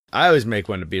I always make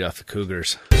one to beat off the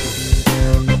Cougars.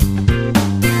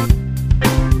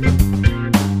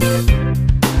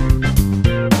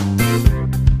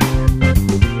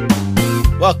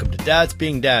 Welcome to Dads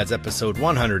Being Dads, episode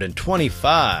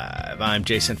 125. I'm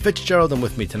Jason Fitzgerald, and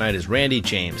with me tonight is Randy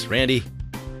James. Randy,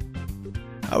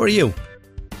 how are you?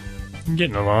 I'm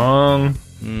getting along.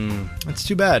 That's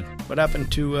too bad. What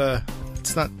happened to,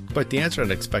 it's not quite the answer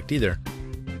I'd expect either.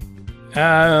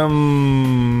 Yeah,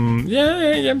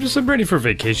 I'm just ready for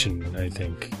vacation, I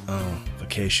think. Oh,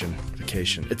 vacation.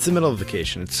 It's the middle of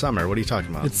vacation. It's summer. What are you talking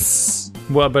about?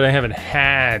 But I haven't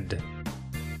had...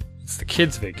 It's the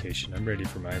kids' vacation. I'm ready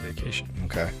for my vacation.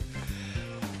 Okay.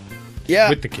 Yeah.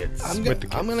 With the kids. I'm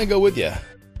going to go with you.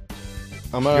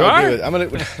 I'm gonna You are? agree with, I'm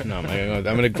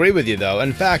going to agree with you, though.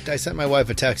 In fact, I sent my wife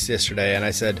a text yesterday, and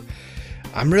I said,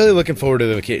 I'm really looking forward to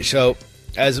the vacation. So,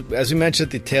 as we mentioned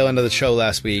at the tail end of the show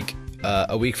last week,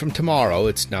 a week from tomorrow,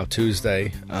 it's now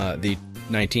Tuesday, the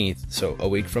 19th, so a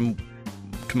week from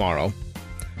tomorrow,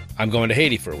 I'm going to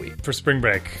Haiti for a week. For spring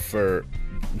break.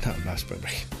 Not spring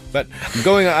break. But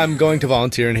I'm going to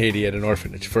volunteer in Haiti at an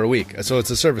orphanage for a week. So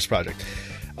it's a service project.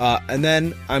 And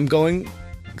then I'm going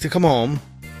to come home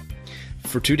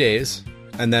for 2 days,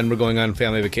 and then we're going on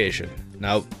family vacation.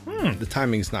 Now, the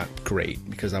timing's not great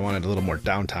because I wanted a little more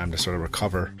downtime to sort of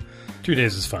recover. 2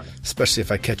 days is fine. Especially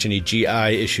if I catch any GI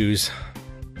issues,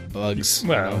 bugs.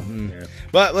 Well, yeah.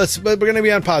 But we're going to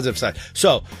be on the positive side.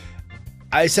 So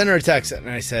I sent her a text and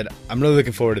I said, I'm really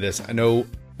looking forward to this. I know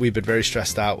we've been very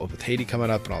stressed out with Haiti coming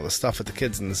up and all the stuff with the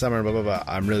kids in the summer, blah, blah, blah.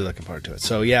 I'm really looking forward to it.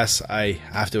 So, yes, I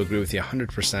have to agree with you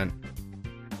 100%.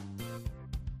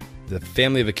 The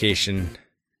family vacation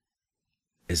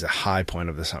is a high point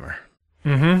of the summer.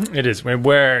 Mm-hmm. It is.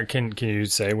 Where can you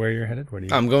say where you're headed?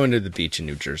 I'm going to the beach in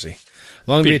New Jersey.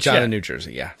 Long Beach out of New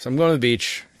Jersey, yeah. So I'm going to the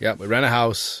beach. Yeah, we rent a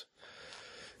house.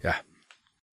 Yeah.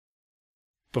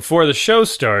 Before the show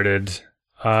started,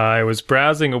 I was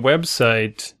browsing a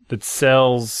website that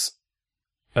sells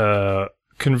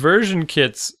conversion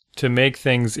kits to make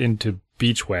things into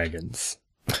beach wagons.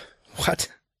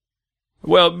 What?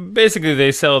 Well, basically,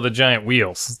 they sell the giant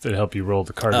wheels that help you roll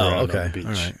the cart around on the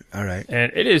beach. All right.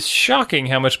 And it is shocking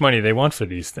how much money they want for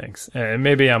these things. And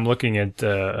maybe I'm looking at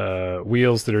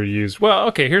wheels that are used. Well,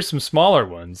 okay, here's some smaller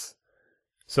ones.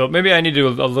 So maybe I need to do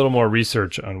a little more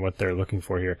research on what they're looking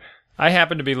for here. I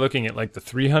happen to be looking at like the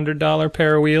 $300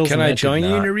 pair of wheels. Can I join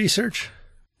you in your research?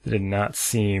 It did not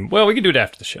seem... Well, we can do it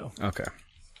after the show. Okay.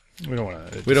 We don't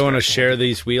want to share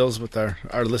these wheels with our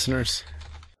listeners?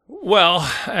 Well,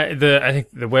 I think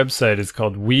the website is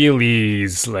called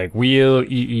Wheelies, like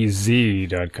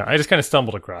wheeleez.com. I just kind of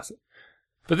stumbled across it.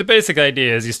 But the basic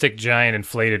idea is you stick giant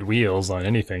inflated wheels on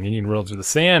anything and you can roll through the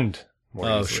sand more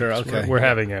easily. Sure, okay. We're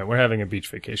having a beach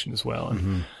vacation as well.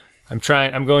 And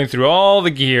I'm going through all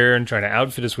the gear and trying to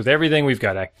outfit us with everything. We've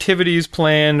got activities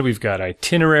planned. We've got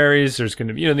itineraries. There's going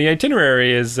to be, the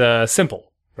itinerary is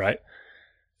simple, right?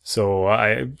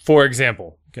 So for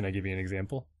example, can I give you an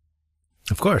example?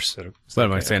 Of course. What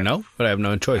am I saying? No? But I have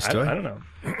no choice, do I? I don't know.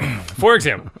 For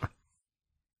example,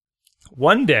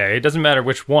 one day, it doesn't matter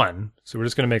which one, so we're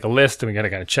just going to make a list and we got to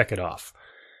kind of check it off.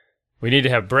 We need to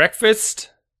have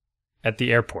breakfast at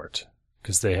the airport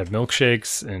because they have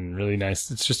milkshakes and really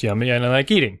nice. It's just yummy and I like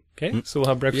eating. Okay? So we'll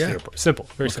have breakfast at the airport. Simple.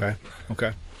 Very simple.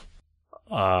 Okay.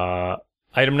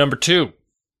 Item number 2,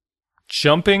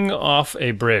 jumping off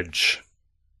a bridge.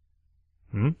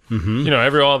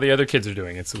 Mm-hmm. All the other kids are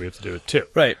doing it, so we have to do it too.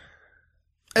 Right.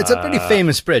 It's a pretty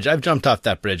famous bridge. I've jumped off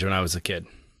that bridge when I was a kid.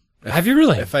 Have you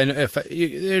really?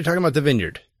 You're talking about the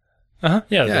Vineyard. Uh-huh.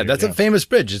 Yeah. Yeah, that's a famous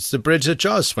bridge. It's the bridge that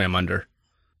Jaws swam under.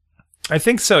 I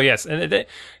think so, yes. And they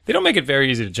don't make it very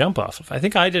easy to jump off of. I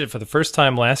think I did it for the first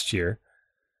time last year.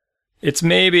 It's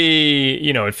maybe,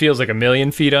 it feels like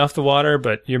 1,000,000 feet off the water,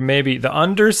 but you're maybe, the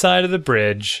underside of the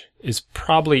bridge is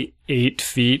probably 8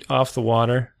 feet off the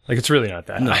water. Like, it's really not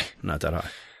that high. No, not that high.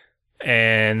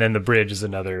 And then the bridge is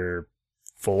another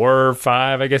 4 or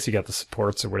 5. I guess you got the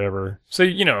supports or whatever. So,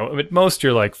 at most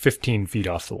you're like 15 feet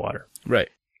off the water. Right.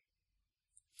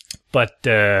 But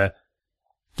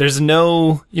there's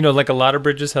no, like a lot of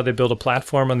bridges, how they build a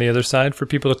platform on the other side for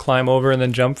people to climb over and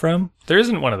then jump from. There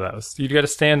isn't one of those. You got to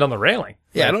stand on the railing.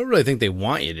 Yeah, I don't really think they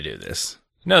want you to do this.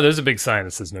 No, there's a big sign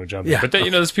that says no jumping. Yeah. But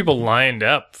there's people lined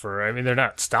up they're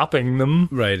not stopping them.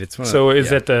 Right. It's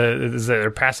is that their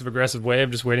passive aggressive way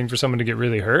of just waiting for someone to get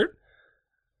really hurt?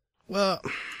 Well,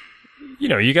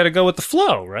 you got to go with the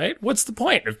flow, right? What's the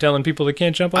point of telling people they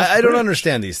can't jump off? I don't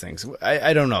understand these things.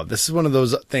 I don't know. This is one of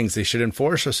those things they should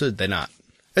enforce, or should they not?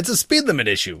 It's a speed limit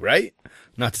issue, right?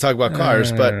 Not to talk about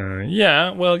cars, but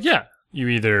yeah. Well, yeah. You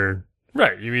either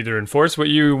Right. You either enforce what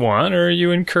you want or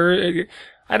you incur.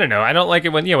 I don't know. I don't like it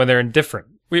when they're indifferent.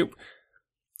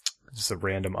 Just a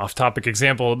random off-topic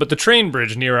example, but the train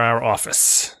bridge near our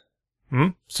office.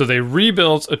 So they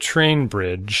rebuilt a train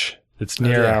bridge that's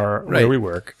near where we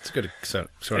work. It's a good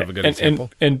sort of a good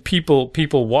example. And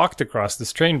people walked across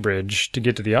this train bridge to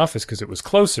get to the office because it was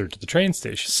closer to the train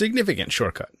station. Significant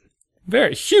shortcut.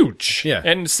 Very huge. Yeah.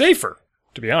 And safer,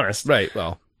 to be honest. Right.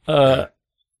 Well,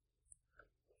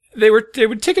 they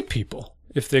would ticket people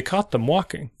if they caught them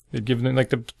walking. They'd give them,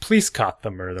 like the police caught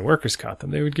them or the workers caught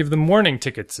them. They would give them warning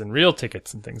tickets and real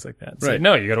tickets and things like that. Say,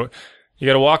 no, you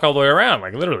gotta walk all the way around,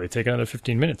 like literally take another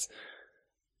 15 minutes.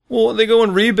 Well, they go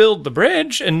and rebuild the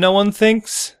bridge, and no one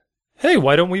thinks, hey,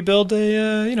 why don't we build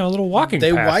a little walking path?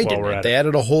 They widened it. They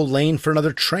added a whole lane for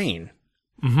another train.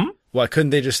 Mm-hmm. Why couldn't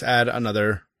they just add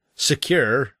another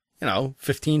secure,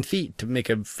 15 feet to make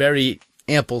a very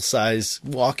ample size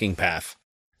walking path?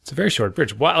 It's a very short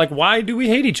bridge. Why do we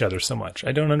hate each other so much?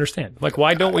 I don't understand.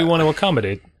 Why don't we want to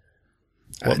accommodate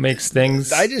what makes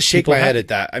things... I just shake my head at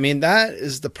that. I mean, that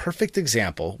is the perfect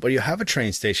example where you have a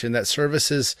train station that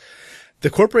services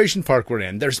the corporation park we're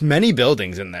in. There's many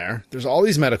buildings in there. There's all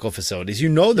these medical facilities.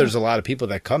 There's a lot of people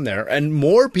that come there, and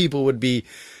more people would be...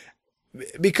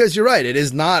 Because you're right, it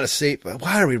is not a safe...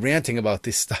 Why are we ranting about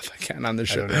this stuff again on the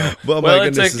show? Well,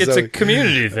 it's a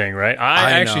community thing, right?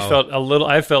 I actually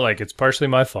I felt like it's partially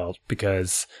my fault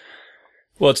because,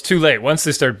 well, it's too late. Once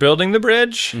they start building the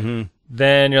bridge,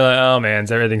 then you're like, oh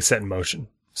man, everything's set in motion.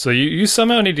 So you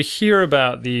somehow need to hear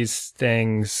about these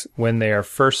things when they are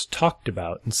first talked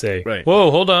about and say,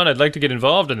 whoa, hold on, I'd like to get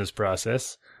involved in this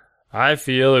process. I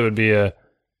feel it would be a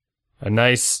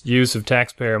nice use of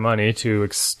taxpayer money to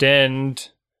extend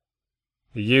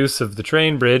the use of the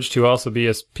train bridge to also be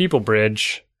a people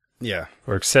bridge. Yeah.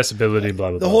 Or accessibility, blah,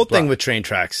 blah, blah. The whole thing with train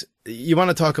tracks, you want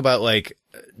to talk about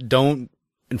don't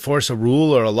enforce a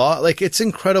rule or a law. It's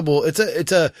incredible. I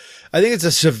think it's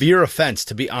a severe offense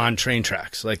to be on train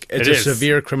tracks. It's a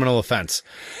severe criminal offense.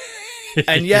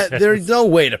 And yet there's no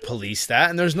way to police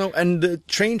that. And the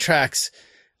train tracks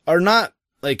are not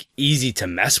easy to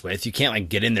mess with. You can't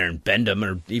get in there and bend them,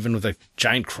 or even with a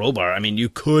giant crowbar. I mean, you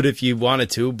could if you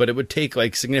wanted to, but it would take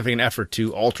significant effort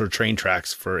to alter train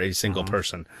tracks for a single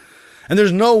person. And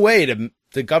there's no way to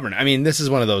govern it. I mean, this is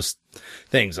one of those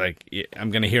things I'm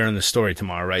going to hear in the story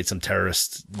tomorrow, right? Some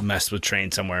terrorists messed with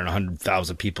trains somewhere and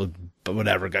 100,000 people, but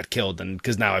whatever, got killed. And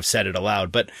because now I've said it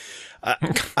aloud, but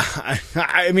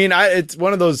I mean, it's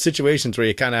one of those situations where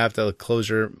you kind of have to close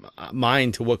your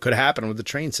mind to what could happen with the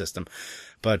train system.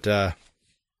 But there's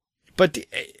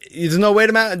no way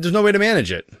to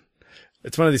manage it.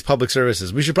 It's one of these public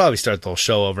services. We should probably start the whole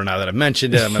show over now that I've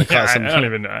mentioned it. I'm going to call some. I don't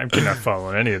even know. I'm not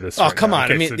following any of this. Oh, come on.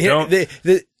 Okay, I mean,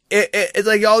 it's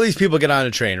like all these people get on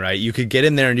a train, right? You could get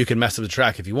in there and you can mess up the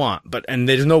track if you want, and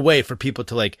there's no way for people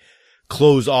to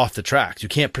close off the tracks. You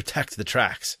can't protect the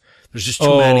tracks. There's just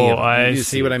too many of them. You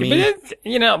see what I mean?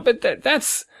 But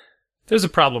that's. There's a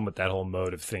problem with that whole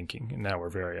mode of thinking, and now we're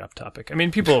very off topic. I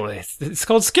mean, people, it's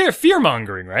called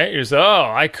fear-mongering, right? You're just,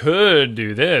 I could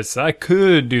do this, I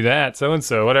could do that,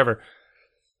 so-and-so, whatever.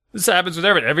 This happens with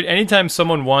everything. Anytime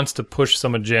someone wants to push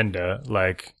some agenda,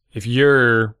 if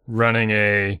you're running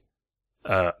a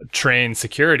train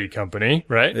security company,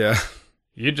 right? Yeah.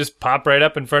 You just pop right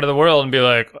up in front of the world and be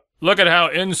like, look at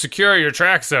how insecure your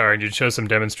tracks are, and you'd show some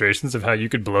demonstrations of how you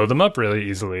could blow them up really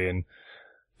easily, and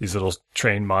these little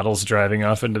train models driving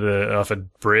off a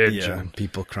bridge, and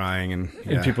people crying,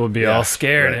 and people would be all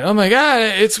scared. Right. Oh my God,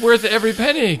 it's worth every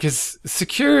penny because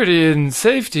security and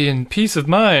safety and peace of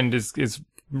mind is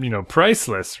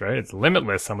priceless, right? It's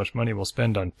limitless how much money we'll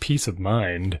spend on peace of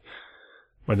mind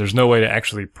when there's no way to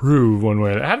actually prove one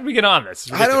way. How did we get on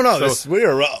this? I don't know.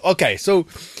 Okay. So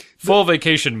full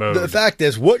vacation mode. The fact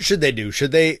is, what should they do?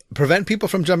 Should they prevent people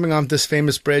from jumping off this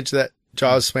famous bridge that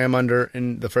Jaws swam under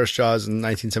in the first Jaws in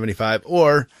 1975,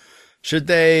 or should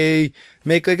they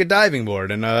make a diving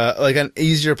board and an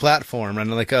easier platform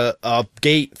and a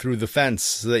gate through the fence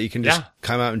so that you can just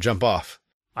come out and jump off?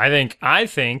 I think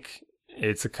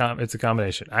it's a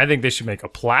combination. I think they should make a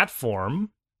platform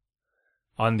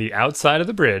on the outside of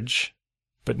the bridge,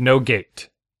 but no gate.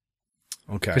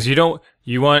 Okay. Because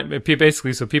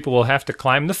so people will have to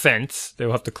climb the fence. They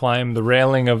will have to climb the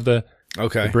railing of the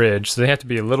bridge, so they have to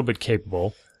be a little bit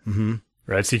capable,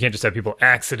 right? So you can't just have people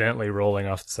accidentally rolling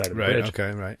off the side of the bridge.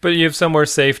 Okay, right. But you have somewhere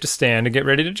safe to stand and get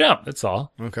ready to jump. That's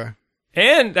all. Okay.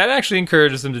 And that actually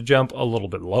encourages them to jump a little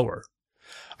bit lower.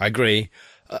 I agree.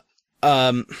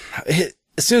 As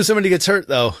soon as somebody gets hurt,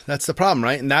 though, that's the problem,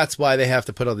 right? And that's why they have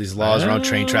to put all these laws around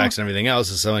train tracks and everything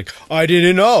else. It's I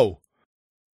didn't know.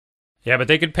 Yeah, but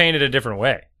they could paint it a different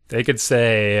way. They could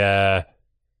say,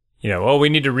 oh, we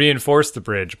need to reinforce the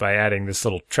bridge by adding this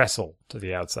little trestle to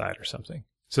the outside or something.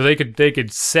 So they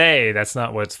could say that's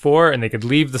not what it's for, and they could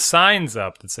leave the signs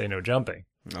up that say no jumping.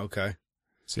 Okay.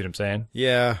 See what I'm saying?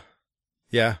 Yeah.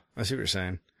 Yeah, I see what you're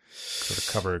saying. Sort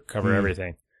of cover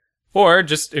everything. Or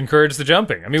just encourage the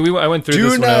jumping. I mean, I went through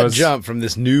this when I Do was... not jump from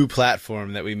this new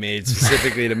platform that we made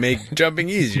specifically to make jumping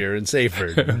easier and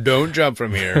safer. Don't jump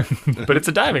from here. But it's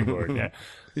a diving board, yeah.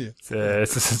 It's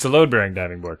a load-bearing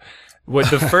diving board. When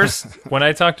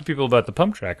I talked to people about the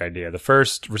pump track idea, the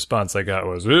first response I got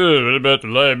was, what about the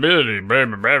liability? Blah,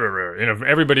 blah, blah, blah.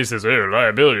 Everybody says,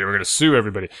 liability, we're going to sue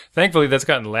everybody. Thankfully, that's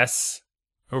gotten less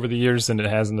over the years than it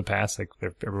has in the past. Like,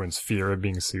 everyone's fear of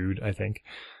being sued, I think.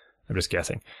 I'm just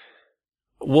guessing.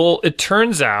 Well, it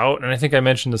turns out, and I think I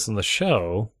mentioned this on the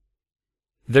show,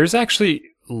 there's actually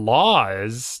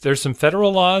laws. There's some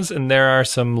federal laws, and there are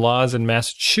some laws in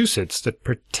Massachusetts that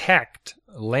protect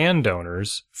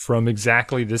landowners from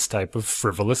exactly this type of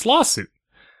frivolous lawsuit.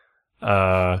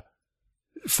 For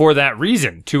that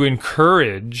reason, to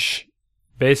encourage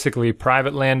basically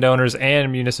private landowners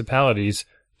and municipalities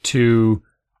to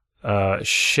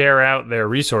share out their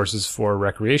resources for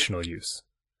recreational use.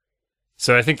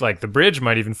 So I think like the bridge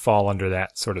might even fall under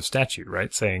that sort of statute,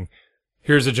 right? Saying,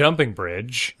 here's a jumping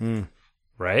bridge,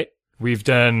 right? We've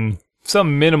done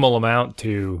some minimal amount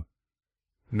to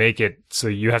make it so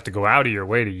you have to go out of your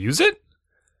way to use it.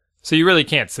 So you really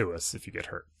can't sue us if you get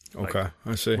hurt. Okay,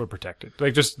 I see. We're protected.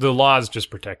 Like just the laws just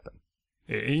protect them.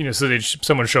 So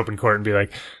someone show up in court and be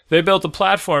like, they built a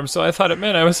platform, so I thought it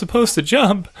meant I was supposed to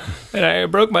jump, and I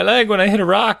broke my leg when I hit a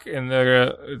rock. And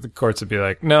the courts would be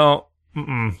like, no,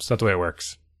 it's not the way it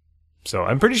works. So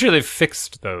I'm pretty sure they've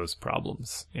fixed those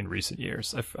problems in recent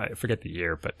years. I forget the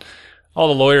year, but all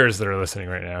the lawyers that are listening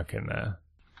right now can...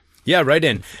 yeah, right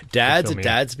in. Dads at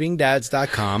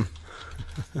dadsbeingdads.com.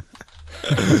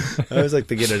 I always like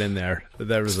to get it in there.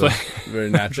 That was a very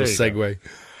natural segue.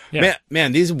 Yeah.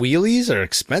 Man, these wheelies are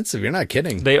expensive. You're not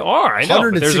kidding. They are. I know.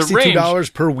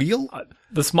 $162 per wheel?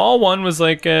 The small one was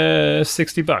like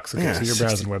 $60. Okay, Yeah, so your 60.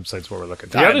 browsing website's what we're looking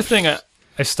at. The other thing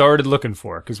I started looking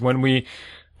for, because when we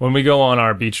go on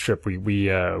our beach trip, we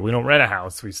don't rent a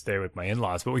house. We stay with my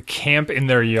in-laws, but we camp in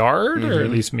their yard, or at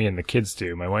least me and the kids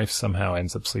do. My wife somehow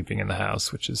ends up sleeping in the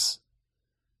house, which is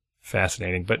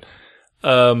fascinating. But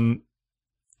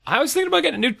I was thinking about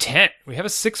getting a new tent. We have a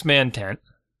 6-man tent,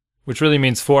 which really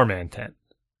means 4-man tent.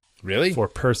 Really?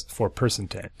 4-person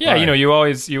tent. Yeah, Right.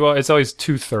 it's always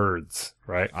 2/3,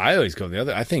 right? I always go the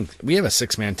other. I think we have a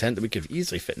 6-man tent that we could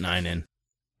easily fit 9 in.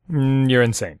 You're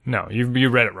insane. No, you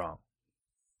read it wrong.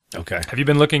 Okay. Have you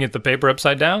been looking at the paper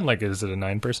upside down? Like, is it a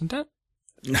 9-person tent?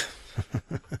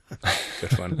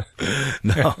 Good one.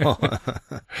 No.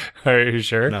 Are you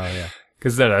sure? No, yeah.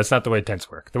 Because no, that's not the way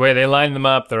tents work. The way they line them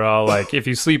up, they're all like, if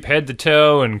you sleep head to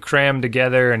toe and cram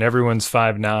together and everyone's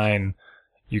 5'9",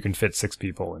 you can fit 6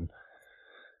 people. And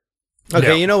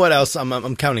Okay, you know what else?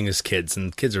 I'm counting as kids,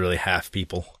 and kids are really half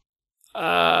people.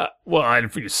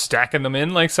 If you're stacking them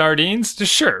in like sardines,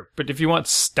 just sure. But if you want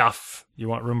stuff, you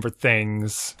want room for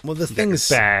things. Well, the things...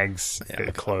 bags, Yeah,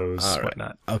 clothes, all right.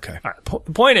 whatnot. Okay. All right.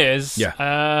 The point is, Yeah.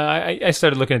 I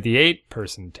started looking at the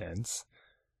 8-person tents.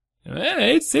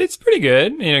 It's pretty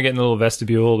good, getting the little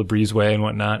vestibule, the breezeway and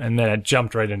whatnot. And then I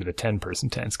jumped right into the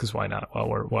 10-person tents, because why not while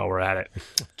we're at it.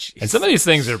 And some of these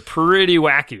things are pretty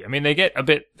wacky. I mean,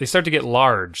 they start to get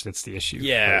large. That's the issue.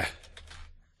 Yeah. Like,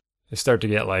 they start to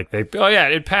get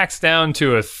it packs down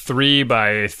to a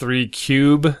 3x3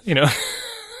 cube,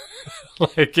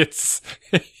 like it's,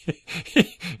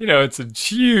 it's a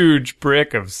huge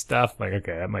brick of stuff. Like,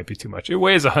 okay, that might be too much. It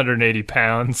weighs 180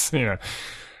 pounds,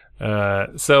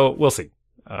 so we'll see.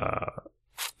 The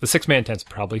 6-man tent's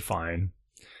probably fine,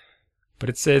 but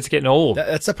it's getting old.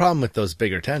 That's the problem with those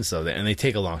bigger tents, though, and they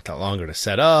take a lot longer to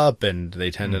set up, and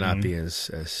they tend to not be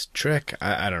as trick.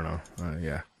 I don't know.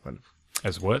 Yeah. But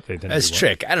As what? They tend as to be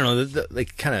trick. I don't know. They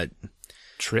kind of...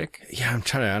 Trick? Yeah, I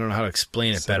don't know how to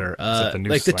explain it better. Is that the new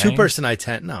like slang? the 2-person I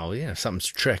tent. No, yeah, if something's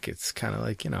trick. It's kind of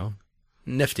like,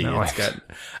 nifty. No, It's got...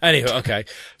 Anyway, okay.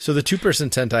 So the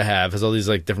 2-person tent I have has all these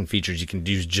like different features. You can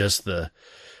use just the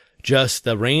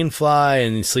rain fly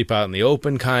and you sleep out in the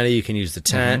open kind of. You can use the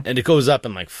tent and it goes up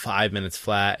in like 5 minutes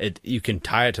flat. You can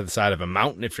tie it to the side of a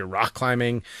mountain if you're rock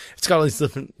climbing. It's got all these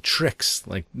different tricks,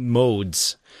 like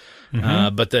modes.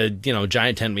 But the,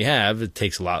 giant tent we have, it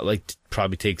takes a lot,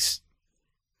 probably takes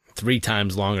 3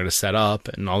 times longer to set up,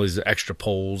 and all these extra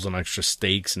poles and extra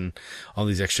stakes and all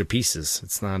these extra pieces.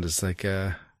 It's not as like,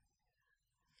 I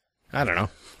don't know.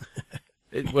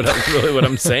 What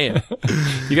I'm saying.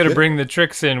 You got to bring the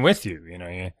tricks in with you,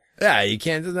 Yeah, you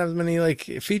can't. It doesn't have as many like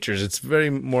features. It's very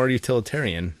more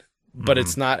utilitarian, but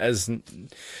it's not as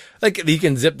like you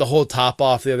can zip the whole top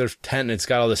off the other tent. And it's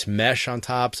got all this mesh on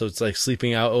top, so it's like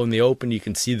sleeping out in the open. You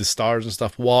can see the stars and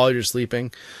stuff while you're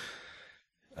sleeping.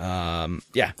 Yeah,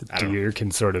 The deer can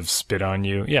sort of spit on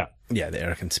you. Yeah, the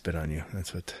air can spit on you.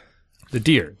 That's what the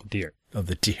deer. of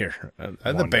the deer,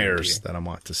 the bears that I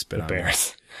want to spit on.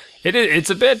 Bears. It's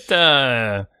a bit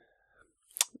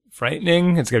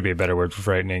frightening. It's got to be a better word for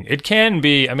frightening. It can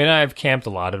be. I mean, I've camped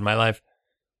a lot in my life,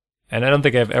 and I don't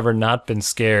think I've ever not been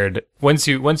scared. Once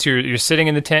you're sitting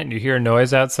in the tent and you hear a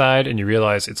noise outside and you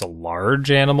realize it's a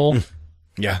large animal.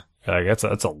 Yeah, like that's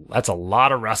a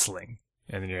lot of rustling,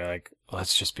 and then you're like,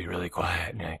 let's just be really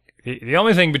quiet. And the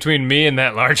only thing between me and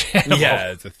that large animal,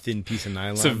 it's a thin piece of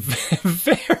nylon. it's a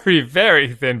very,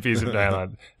 very thin piece of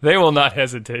nylon. They will not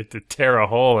hesitate to tear a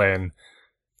hole in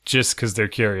just because they're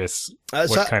curious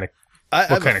what kind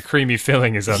of creamy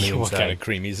filling is on the inside. What kind of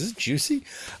creamy? Is this juicy?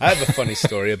 I have a funny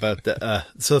story about that.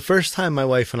 So the first time my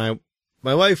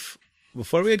wife,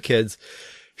 before we had kids,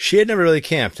 she had never really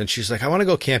camped, and she's like, I want to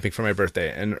go camping for my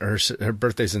birthday, and her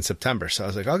birthday's in September. So I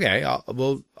was like, okay,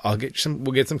 we'll get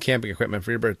some camping equipment for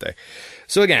your birthday.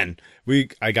 So again,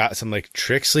 I got some like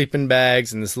Trick sleeping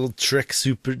bags and this little Trick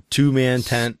super 2-man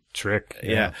tent. Trick.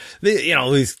 Yeah.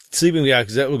 These sleeping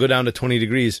bags that will go down to 20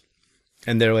 degrees,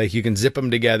 and they're like, you can zip them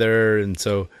together, and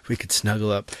so we could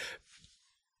snuggle up.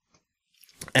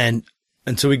 And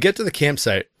so we get to the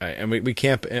campsite, and we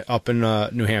camp up in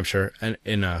New Hampshire, and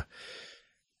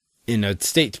in a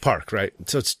state park, right?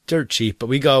 So it's dirt cheap, but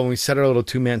we go and we set our little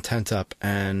 2-man tent up,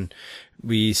 and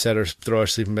we throw our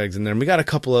sleeping bags in there. And we got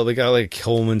like a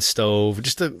Coleman stove,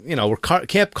 just we're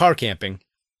car camping.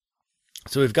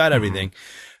 So we've got everything.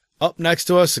 Up next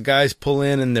to us, the guys pull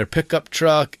in their pickup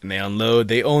truck, and they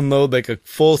unload like a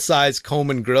full-size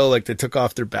Coleman grill, like they took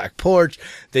off their back porch.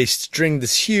 They string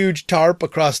this huge tarp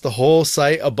across the whole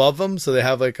site above them, so they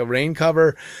have like a rain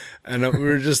cover. And we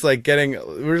were just like we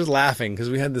were just laughing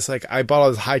because we had this I bought all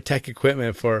this high-tech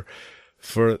equipment for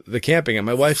the camping, and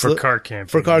my wife's car camping.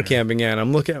 For car camping, yeah.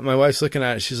 And my wife's looking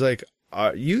at it. She's like,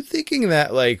 "Are you thinking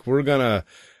that like we're gonna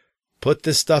put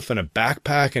this stuff in a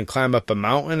backpack and climb up a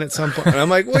mountain at some point?" And I'm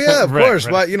like, well, yeah, of course.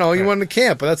 Right. Well, you want to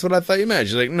camp, but that's what I thought you meant.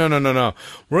 She's like, no.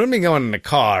 We're going to be going in the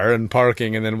car and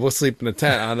parking, and then we'll sleep in the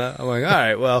tent. I'm like, all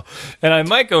right, well. And I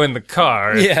might go in the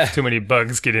car if too many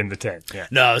bugs get in the tent. Yeah.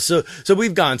 No, so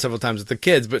we've gone several times with the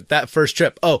kids, but that first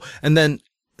trip, and then,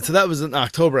 so that was in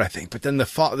October, I think. But then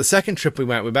the second trip we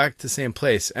went back to the same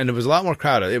place, and it was a lot more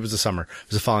crowded. It was the summer. It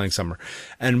was the following summer.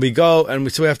 And we go,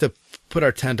 so we have to put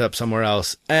our tent up somewhere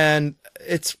else, and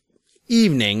it's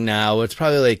evening now. It's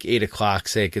probably like 8:00,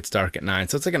 say it gets dark at 9.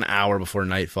 So it's like an hour before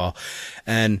nightfall.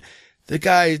 And the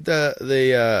guy,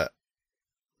 the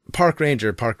park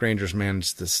rangers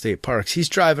manage the state parks. He's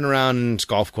driving around in his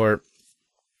golf cart,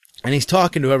 and he's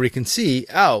talking to whoever he can see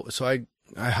out. So I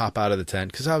hop out of the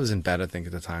tent because I was in bed, I think,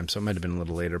 at the time. So it might have been a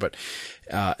little later, but,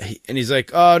 he's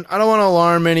like, I don't want to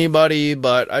alarm anybody,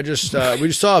 but we just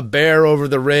saw a bear over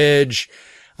the ridge.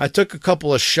 I took a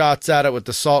couple of shots at it with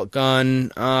the salt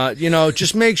gun.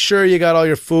 Just make sure you got all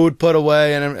your food put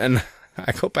away. And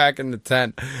I go back in the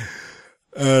tent,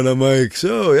 and I'm like,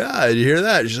 so yeah, did you hear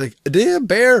that? She's like, damn,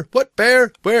 bear? What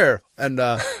bear? Where? And,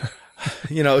 so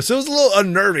it was a little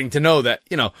unnerving to know that,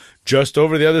 just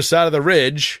over the other side of the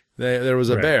ridge, there was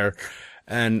a bear.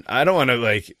 And I don't want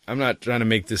to I'm not trying to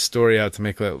make this story out to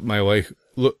make my wife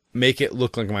make it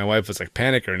look like my wife was like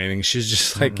panic or anything. She's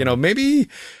just like, maybe,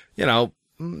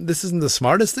 this isn't the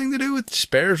smartest thing to do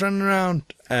with bears running around.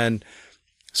 And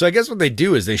so I guess what they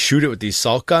do is they shoot it with these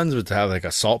salt guns, which have like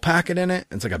a salt packet in it.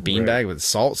 It's like a beanbag with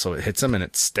salt. So it hits them and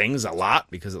it stings a lot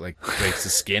because it breaks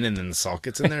the skin and then the salt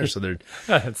gets in there. So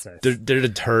that's nice. they're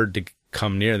deterred to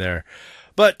come near there.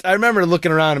 But I remember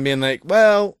looking around and being like,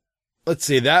 well, let's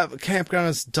see, that campground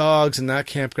has dogs and that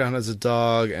campground has a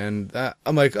dog, and that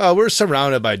I'm like, we're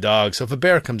surrounded by dogs. So if a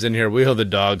bear comes in here, we'll hear the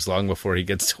dogs long before he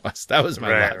gets to us. That was my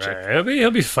logic. Right.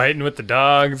 He'll be fighting with the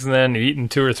dogs and then eating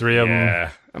 2 or 3 of them. Yeah.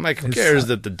 I'm like, who cares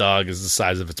that the dog is the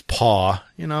size of its paw?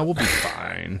 We'll be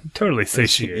fine. Totally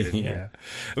satiated. Yeah.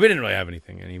 We didn't really have any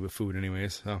food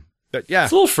anyways. So, but yeah.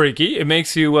 It's a little freaky. It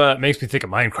makes me think of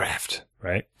Minecraft,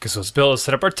 right? Because let's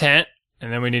set up our tent,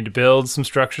 and then we need to build some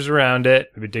structures around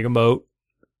it. Maybe dig a moat,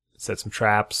 set some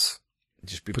traps,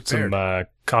 just put prepared. Some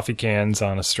coffee cans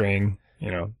on a string.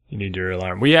 You need your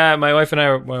alarm. My wife and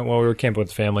I went while we were camping with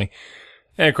the family.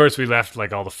 And of course, we left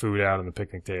all the food out on the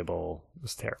picnic table. It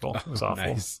was terrible. It was awful.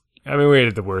 Nice. I mean, we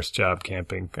did the worst job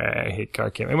camping. I hate car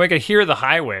camping. We could hear the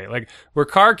highway. We're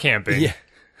car camping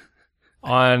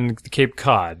on Cape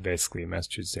Cod, basically, in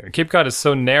Massachusetts area. Cape Cod is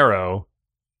so narrow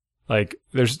Like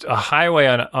there's a highway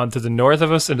on to the north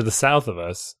of us and to the south of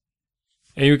us,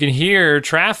 and you can hear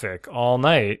traffic all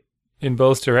night in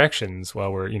both directions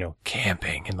while we're,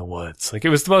 camping in the woods. Like it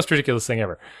was the most ridiculous thing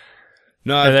ever.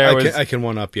 No, I can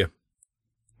one up you.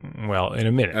 Well, in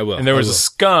a minute. I will. And there was a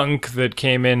skunk that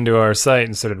came into our site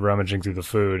and started rummaging through the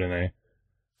food, and I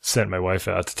sent my wife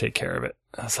out to take care of it.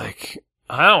 I was like,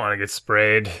 I don't want to get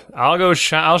sprayed. I'll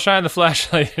shine the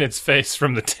flashlight in its face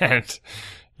from the tent.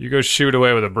 You go shoot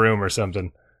away with a broom or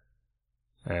something.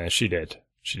 She did.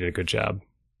 She did a good job.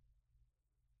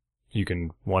 You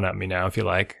can one-up me now if you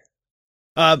like.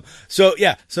 So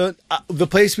the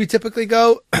place we typically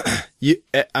go,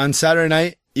 on Saturday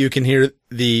night, you can hear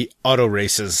the auto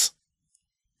races.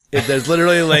 There's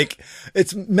literally like,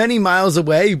 it's many miles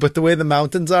away, but the way the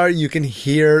mountains are, you can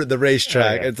hear the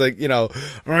racetrack. Oh, yeah. It's like,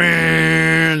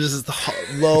 just the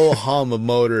low hum of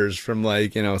motors from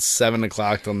 7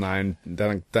 o'clock till 10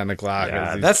 o'clock.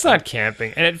 Yeah, that's not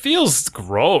camping. And it feels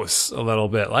gross a little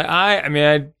bit. Like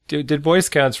I did Boy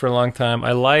Scouts for a long time.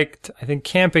 I think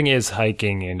camping is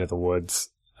hiking into the woods.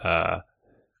 I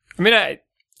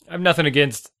have nothing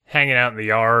against hanging out in the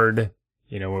yard.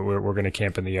 We're going to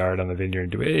camp in the yard on the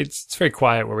vineyard. It's very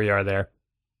quiet where we are there.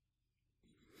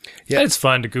 Yeah, and it's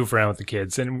fun to goof around with the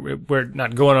kids, and we're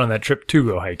not going on that trip to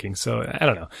go hiking. So I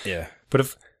don't know. Yeah,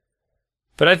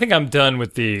 but I think I'm done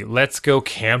with the let's go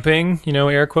camping,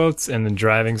 air quotes, and then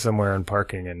driving somewhere and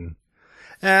parking. And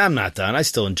I'm not done. I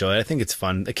still enjoy it. I think it's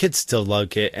fun. The kids still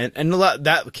love it, and a lot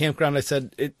that campground. I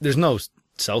said there's no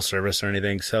cell service or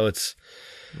anything, so it's.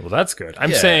 Well, that's good.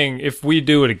 I'm saying if we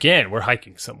do it again, we're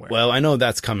hiking somewhere. Well, I know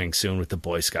that's coming soon with the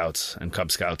Boy Scouts and Cub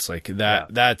Scouts. Like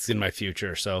that, that's in my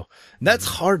future. So that's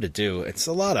hard to do. It's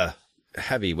a lot of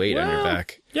heavy weight on your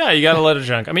back. Yeah, you got a lot of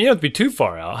junk. You don't have to be too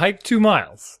far out. Hike 2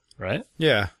 miles, right?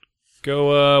 Yeah.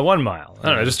 Go 1 mile. I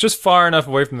don't know, just far enough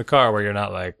away from the car where you're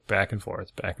not like back and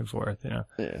forth.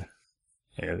 Yeah.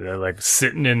 Yeah, they're like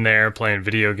sitting in there playing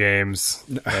video games.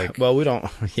 Like, well, we don't.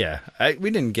 Yeah, we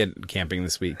didn't get camping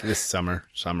this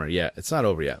summer yet. It's not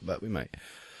over yet, but we might.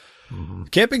 Mm-hmm.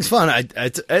 Camping's fun. I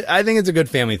think it's a good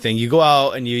family thing. You go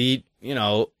out and you eat,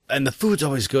 and the food's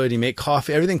always good. You make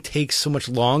coffee. Everything takes so much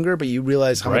longer, but you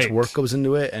realize how much work goes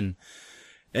into it, and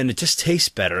it just tastes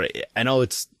better. I know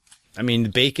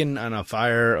bacon on a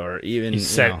fire, or even you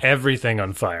set everything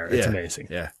on fire. It's amazing.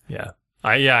 Yeah.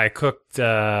 I cooked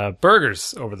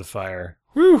burgers over the fire.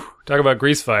 Woo! Talk about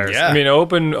grease fires. Yeah.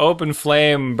 Open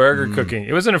flame burger cooking.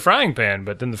 It was in a frying pan,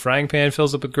 but then the frying pan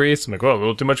fills up with grease. I'm like, whoa, a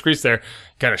little too much grease there.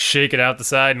 Kind of shake it out the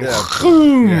side and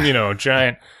boom,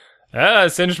 giant.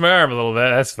 It singed my arm a little bit.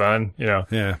 That's fun.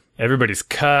 Yeah. Everybody's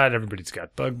cut. Everybody's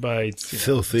got bug bites.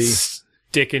 Filthy.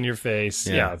 Stick in your face.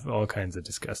 Yeah, all kinds of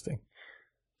disgusting.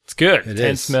 It's good. It tent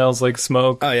is. smells like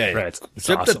smoke. Oh, yeah. Right. It's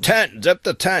Zip awesome.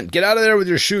 the tent. Get out of there with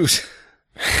your shoes.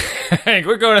 Hey,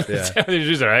 we're going to the tent with your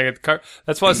shoes. All right, I got the car.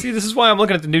 That's why. See, this is why I'm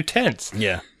looking at the new tents.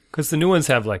 Yeah. Because the new ones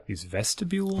have like these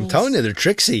vestibules. I'm telling you, they're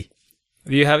tricksy.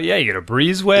 You get a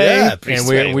breezeway. Yeah,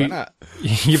 breezeway. Why not?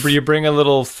 You bring a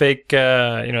little fake,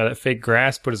 that fake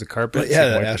grass, put as a carpet. Yeah,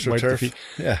 that AstroTurf.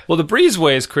 Yeah. Well, the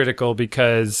breezeway is critical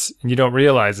because you don't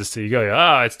realize this till you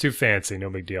go, it's too fancy, no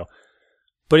big deal.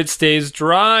 But it stays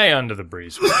dry under the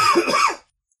breezeway.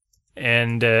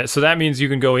 And so that means you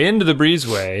can go into the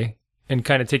breezeway and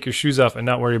kind of take your shoes off and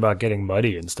not worry about getting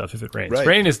muddy and stuff if it rains. Right.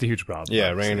 Rain is the huge problem.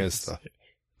 Yeah, rain is stuff.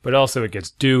 But also it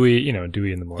gets dewy in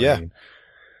the morning. Yeah.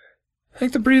 I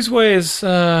think the breezeway is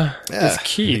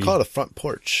key. They call it a front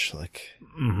porch. Like,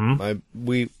 mm-hmm.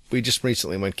 We just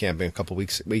recently went camping a couple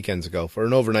weekends ago for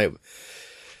an overnight.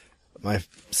 My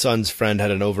son's friend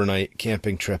had an overnight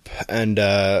camping trip, and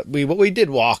we did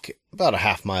walk about a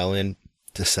half mile in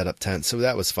to set up tents, so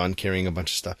that was fun carrying a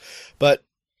bunch of stuff. But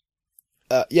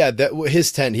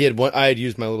his tent, I had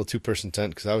used my little 2-person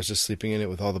tent because I was just sleeping in it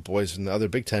with all the boys in the other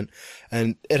big tent,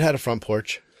 and it had a front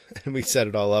porch, and we set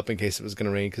it all up in case it was going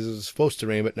to rain because it was supposed to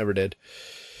rain but never did.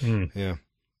 Yeah.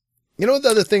 You know what the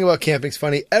other thing about camping's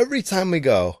funny? Every time we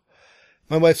go,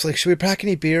 my wife's like, should we pack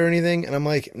any beer or anything? And I'm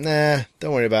like, nah,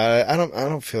 don't worry about it. I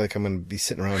don't feel like I'm going to be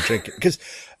sitting around drinking because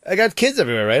I got kids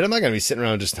everywhere, right? I'm not going to be sitting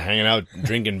around just hanging out,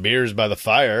 drinking beers by the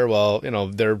fire while,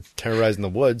 they're terrorizing the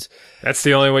woods. That's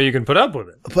the only way you can put up with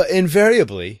it. But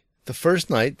invariably, the first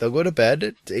night, they'll go to bed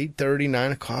at 8:30,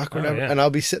 9 o'clock, whatever. And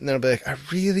I'll be sitting there and be like, I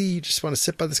really just want to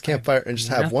sit by this campfire and just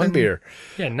have one beer.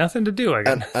 Yeah, nothing to do, I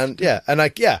guess.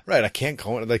 I can't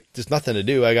go, like, there's nothing to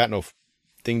do. I got no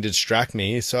thing to distract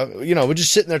me. So, we're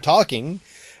just sitting there talking.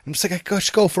 I'm just like, I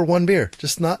just go for one beer.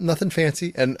 Just nothing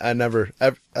fancy. And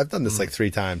I've done this like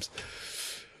 3 times.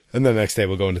 And then the next day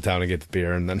we'll go into town and get the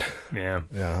beer, and then Yeah.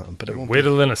 but it won't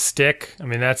Whittling a stick. I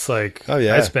mean, that's like, Oh,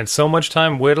 yeah. I spent so much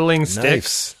time whittling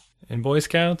sticks in Boy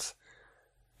Scouts.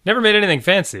 Never made anything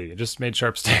fancy. I just made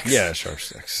sharp sticks. be. Yeah, sharp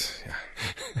sticks.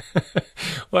 Yeah.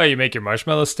 Well, you make your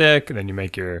marshmallow stick, and then you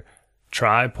make your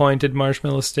tri-pointed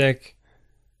marshmallow stick.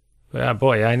 But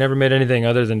boy, I never made anything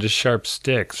other than just sharp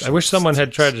sticks. I wish someone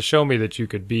had tried to show me that you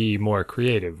could be more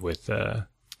creative with...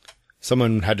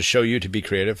 Someone had to show you to be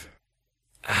creative.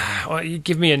 Well, you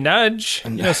give me a nudge.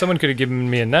 Someone could have given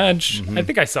me a nudge. I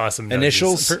think I saw some nudges.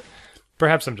 Initials?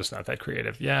 Perhaps I'm just not that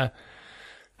creative. Yeah.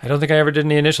 I don't think I ever did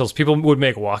any initials. People would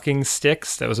make walking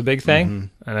sticks. That was a big thing.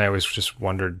 And I always just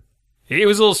wondered. It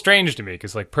was a little strange to me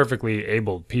because like perfectly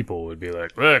abled people would be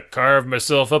like, look, carve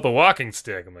myself up a walking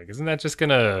stick. I'm like, isn't that just going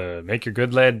to make your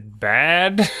good lead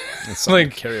bad? It's something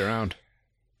to carry around.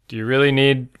 Do you really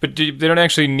need... But they don't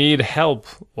actually need help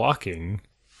walking.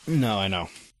 No, I know.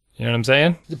 You know what I'm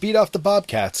saying? To beat off the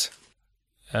bobcats.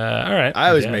 All right. I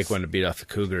always guess. make one to beat off the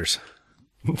cougars.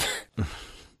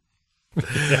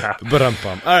 Yeah. But I'm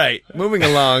bummed. All right, moving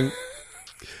along.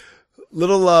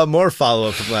 Little more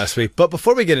follow-up from last week. But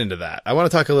before we get into that, I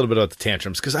want to talk a little bit about the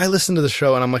tantrums, because I listened to the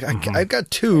show, and I'm like, I've got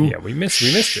two. Yeah, we missed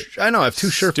it. I know, I have two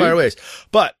surefire ways.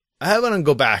 But I want to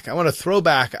go back. I want to throw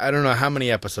back, I don't know how many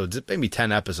episodes, maybe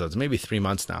 10 episodes, maybe 3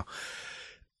 months now.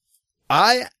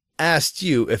 I asked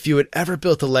you if you had ever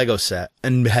built a Lego set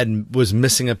and was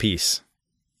missing a piece.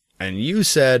 And you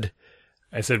said...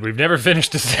 I said, we've never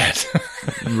finished a set.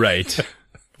 Right.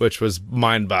 Which was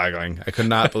mind-boggling. I could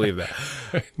not believe that.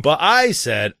 But I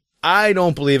said, I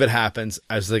don't believe it happens.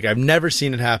 I was like, I've never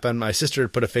seen it happen. My sister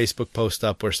had put a Facebook post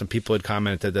up where some people had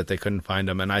commented that they couldn't find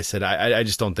them. And I said, I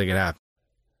just don't think it happened.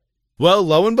 Well,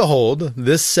 lo and behold,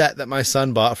 this set that my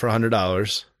son bought for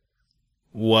 $100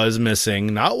 was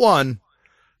missing not one,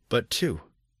 but two.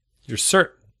 You're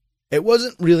certain? It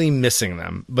wasn't really missing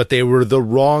them, but they were the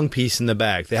wrong piece in the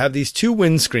bag. They have these two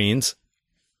windscreens,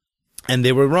 and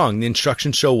they were wrong. The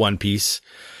instructions show one piece.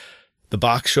 The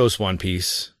box shows one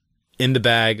piece. In the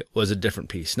bag was a different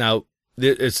piece. Now,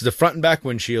 it's the front and back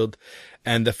windshield,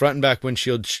 and the front and back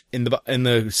windshield in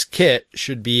the kit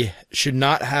should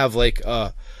not have like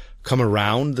come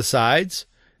around the sides.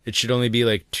 It should only be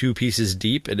like two pieces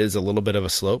deep. It is a little bit of a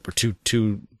slope, or two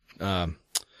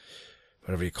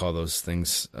whatever you call those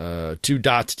things, 2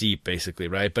 dots deep, basically,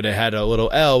 right? But it had a little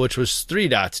L, which was 3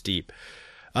 dots deep.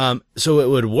 So it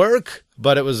would work,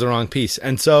 but it was the wrong piece.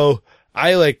 And so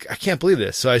I can't believe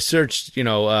this. So I searched,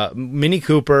 Mini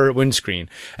Cooper windscreen.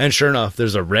 And sure enough,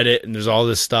 there's a Reddit and there's all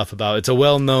this stuff about, it's a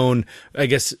well-known, I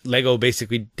guess Lego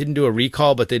basically didn't do a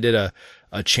recall, but they did a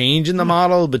change in the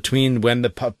model between when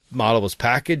the model was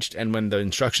packaged and when the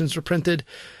instructions were printed.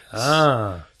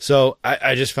 So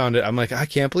I just found it. I'm like, I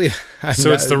can't believe it.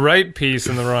 So it's the right piece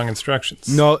and the wrong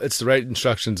instructions. No, it's the right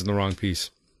instructions and the wrong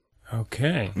piece.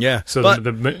 Okay. Yeah. So but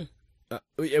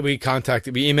we we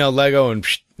emailed Lego, and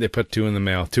they put 2 in the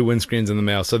mail, 2 windscreens in the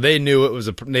mail. So they knew it was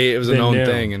a known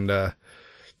thing, and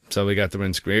so we got the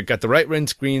windscreen, got the right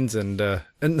windscreens, and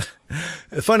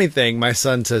the funny thing, my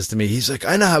son says to me, he's like,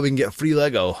 I know how we can get free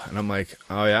Lego, and I'm like,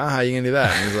 oh yeah, how you gonna do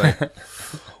that? And he's like,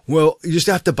 well, you just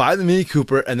have to buy the Mini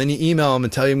Cooper, and then you email them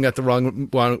and tell you got the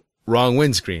wrong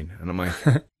windscreen. And I'm like,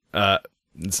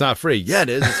 it's not free. Yeah, it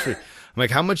is. It's free. I'm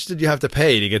like, how much did you have to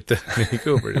pay to get the Mini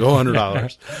Cooper?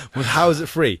 $100. Well, how is it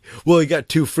free? Well, you got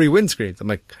 2 free windscreens. I'm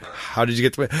like, how did you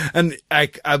get the And I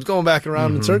was going back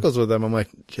around in circles with them. I'm like,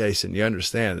 Jason, you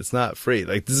understand. It's not free.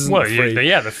 Like, this isn't free.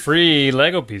 The free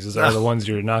Lego pieces are the ones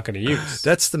you're not going to use.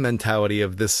 That's the mentality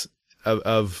of this,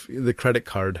 of the credit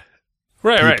card.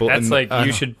 Right. That's like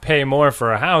you should pay more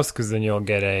for a house because then you'll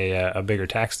get a bigger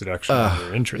tax deduction on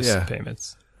your interest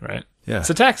payments, right? Yeah,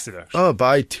 it's a tax deduction. Oh,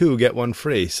 buy 2 get 1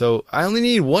 free. So I only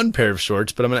need 1 pair of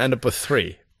shorts, but I'm gonna end up with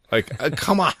 3. Like,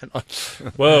 come on.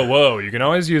 Whoa! You can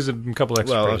always use a couple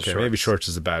extra. Well, pairs of okay, shorts. maybe shorts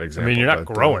is a bad example. I mean, you're not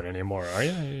growing anymore, are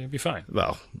you? You'll be fine.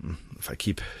 Well, if I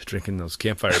keep drinking those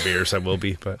campfire beers, I will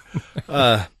be. But,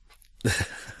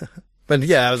 but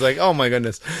yeah, I was like, oh my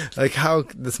goodness, like how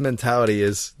this mentality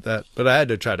is that. But I had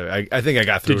to try to. I think I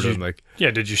got through to him. Like, yeah,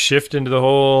 did you shift into the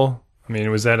whole? I mean,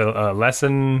 was that a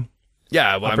lesson?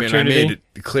 Yeah, well, I mean, I made it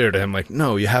clear to him, like,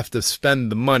 no, you have to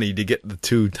spend the money to get the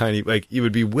 2 tiny, like, it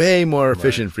would be way more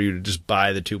efficient for you to just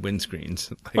buy the 2 windscreens.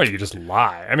 Like, well, you just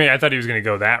lie. I mean, I thought he was going to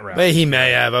go that route. He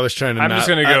may have. I was trying to I'm just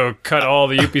going to go cut all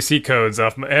the UPC codes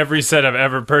off every set I've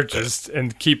ever purchased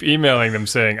and keep emailing them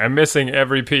saying, I'm missing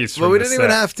every piece from we didn't even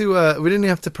have to, we didn't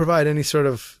have to provide any sort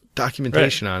of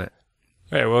documentation on it.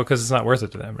 Right, well, because it's not worth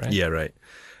it to them, right? Yeah, right.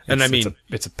 And I mean,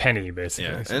 it's a penny,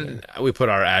 basically. Yeah, and we put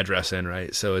our address in,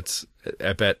 right? So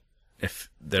I bet if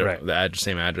the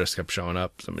same address kept showing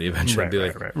up, somebody eventually would be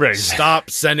like, right. stop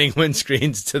sending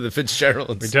windscreens to the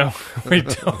Fitzgeralds. We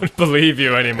don't believe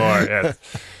you anymore. Yes.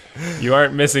 You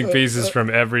aren't missing pieces from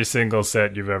every single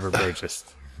set you've ever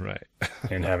purchased. Right.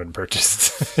 And haven't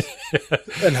purchased.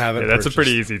 That's a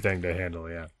pretty easy thing to handle,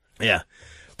 yeah. Yeah.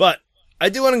 But I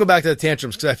do want to go back to the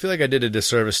tantrums because I feel like I did a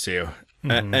disservice to you.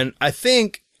 Mm-hmm. And I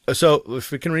think, so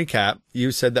if we can recap,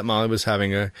 you said that Molly was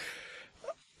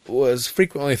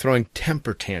frequently throwing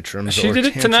temper tantrums. She did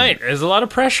it tonight. There's a lot of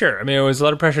pressure. I mean, it was a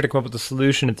lot of pressure to come up with a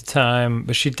solution at the time,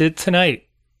 but she did it tonight.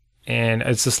 And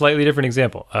it's a slightly different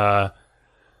example.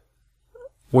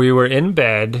 We were in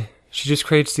bed. She just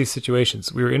creates these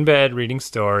situations. We were in bed reading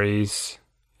stories,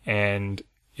 and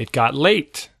it got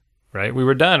late, right? We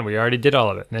were done. We already did all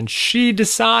of it. And then she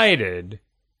decided,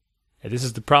 and this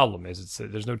is the problem,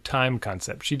 there's no time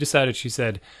concept. She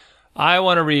said, I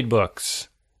want to read books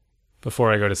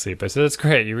before I go to sleep. I said, that's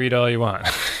great. You read all you want.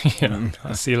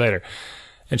 I'll see you later.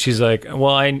 And she's like,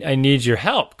 well, I need your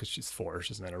help, because she's 4.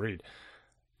 She doesn't know how to read.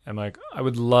 I'm like, I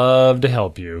would love to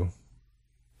help you,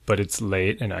 but it's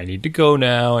late and I need to go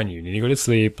now and you need to go to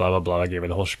sleep, blah, blah, blah. I gave her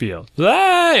the whole spiel.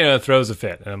 Throws a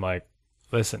fit. And I'm like,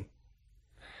 listen,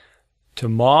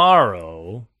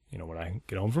 tomorrow, when I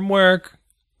get home from work,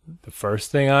 the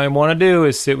first thing I want to do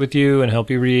is sit with you and help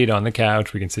you read on the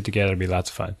couch. We can sit together. It'll be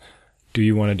lots of fun. Do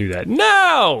you want to do that?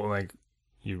 No! I'm like,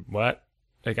 you what?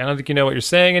 Like, I don't think you know what you're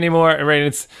saying anymore.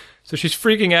 Right? So she's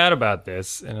freaking out about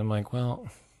this. And I'm like, well,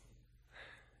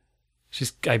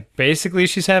 she's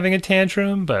having a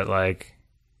tantrum, but like,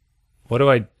 what do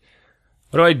I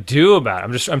do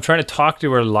about it? I'm trying to talk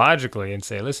to her logically and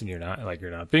say, listen, you're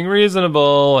not being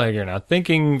reasonable. Like, you're not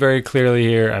thinking very clearly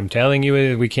here. I'm telling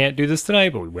you, we can't do this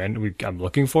tonight, but I'm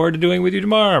looking forward to doing it with you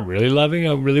tomorrow. I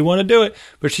really want to do it.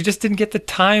 But she just didn't get the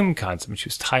time concept. She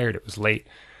was tired. It was late.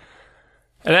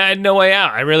 And I had no way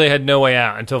out. I really had no way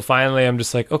out until finally I'm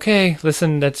just like, okay,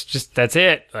 listen, that's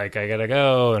it. Like, I gotta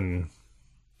go. And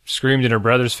screamed in her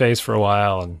brother's face for a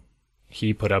while, and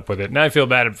he put up with it. And I feel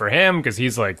bad for him because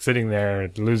he's like sitting there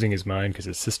losing his mind because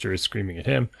his sister is screaming at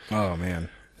him. Oh man,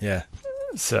 yeah.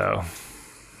 So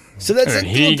that's and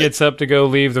he gets up to go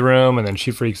leave the room, and then she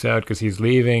freaks out because he's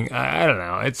leaving. I don't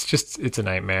know. It's a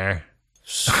nightmare.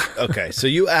 Okay, so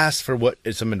you asked for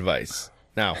some advice.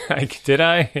 Now, did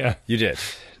I? Yeah, you did.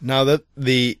 Now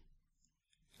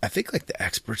I think like the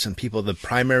experts and people, the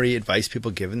primary advice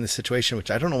people give in this situation, which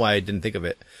I don't know why I didn't think of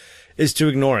it, is to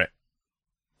ignore it.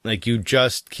 Like, you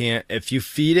just can't, if you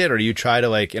feed it or you try to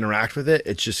like interact with it,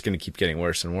 it's just going to keep getting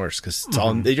worse and worse because it's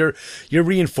all, you're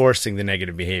reinforcing the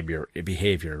negative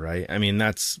behavior, right? I mean,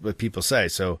 that's what people say.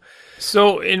 So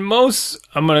in most,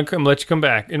 I'm going to let you come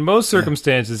back. In most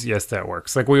circumstances, yes, that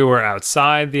works. Like, we were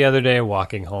outside the other day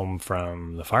walking home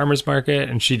from the farmer's market,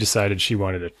 and she decided she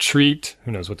wanted a treat.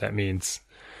 Who knows what that means?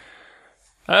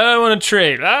 I want a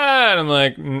treat. And I'm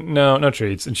like, no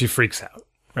treats. And she freaks out.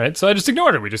 Right? So I just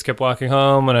ignored her. We just kept walking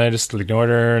home, and I just ignored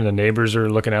her. And the neighbors are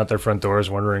looking out their front doors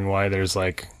wondering why there's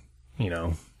like,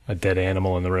 a dead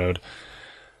animal in the road.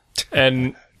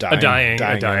 And a dying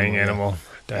animal.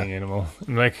 Dying animal.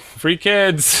 I'm like, free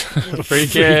kids. free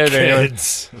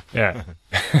kids. Yeah.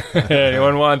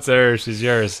 Anyone wants her, she's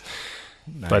yours.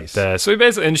 Nice. But so we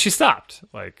basically, and she stopped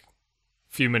like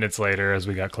a few minutes later as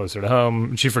we got closer to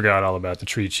home. She forgot all about the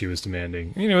treat she was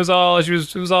demanding. It was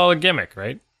all a gimmick,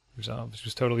 right? She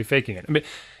was totally faking it. I mean,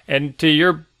 and to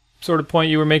your sort of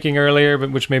point you were making earlier,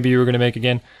 but which maybe you were going to make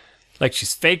again, like,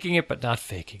 she's faking it, but not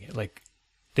faking it. Like,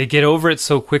 they get over it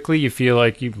so quickly, you feel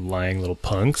like you lying little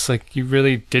punks. Like, you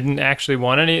really didn't actually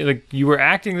want any. Like, you were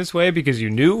acting this way because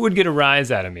you knew it would get a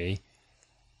rise out of me,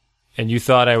 and you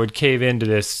thought I would cave into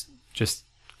this just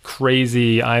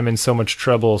crazy, I'm in so much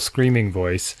trouble screaming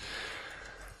voice.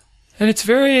 And it's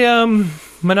very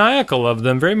maniacal of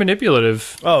them, very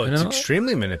manipulative. Oh, it's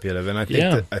extremely manipulative, and I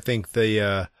think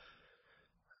the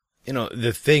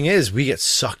thing is, we get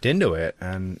sucked into it,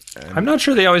 and I'm not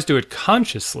sure they always do it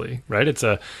consciously, right? It's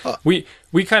we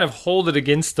kind of hold it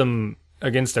against them,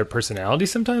 against their personality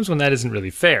sometimes, when that isn't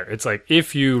really fair. It's like,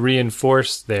 if you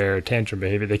reinforce their tantrum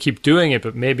behavior, they keep doing it,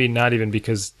 but maybe not even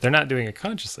because they're not doing it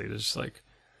consciously. They're just like,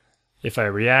 if I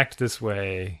react this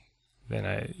way, then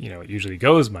it usually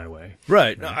goes my way.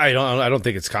 Right. No, I don't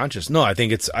think it's conscious. No, I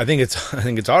think it's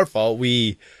our fault.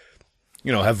 We,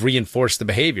 have reinforced the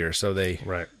behavior. So they,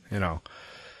 right.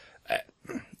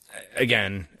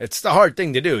 Again, it's the hard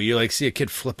thing to do. You like see a kid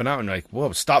flipping out and you're like,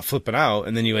 whoa, stop flipping out.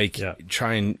 And then you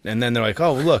try and then they're like,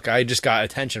 oh, look, I just got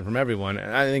attention from everyone.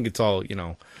 And I think it's all,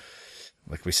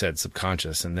 like we said,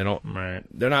 subconscious, and Right.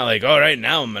 they're not like, all right,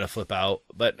 now I'm going to flip out.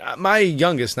 But my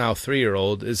youngest now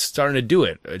 3-year-old is starting to do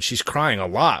it. She's crying a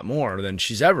lot more than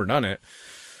she's ever done it.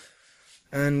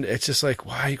 And it's just like,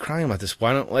 why are you crying about this?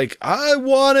 Why don't, like, I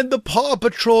wanted the Paw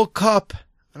Patrol cup.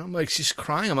 And I'm like, she's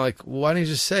crying. I'm like, well, why don't you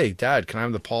just say, Dad, can I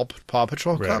have the Paw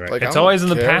Patrol Right, cup? right. Like, It's I don't always in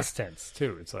the care. past tense,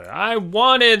 too. It's like, I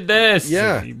wanted this.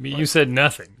 Yeah. You said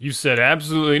nothing. You said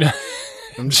absolutely nothing.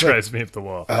 I'm It just like, drives me up the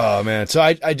wall. oh, man. So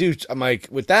I'm like,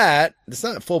 with that, it's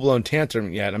not a full-blown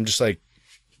tantrum yet. I'm just like,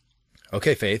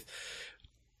 okay, Faith,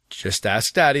 just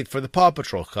ask Daddy for the Paw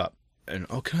Patrol cup. And,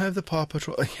 oh, can I have the Paw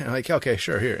Patrol? Like, okay,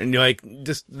 sure, here. And you're like,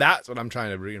 just, that's what I'm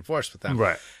trying to reinforce with them.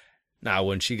 Right. Now,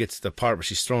 when she gets to the part where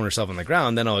she's throwing herself on the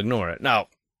ground, then I'll ignore it. Now,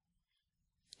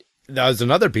 that was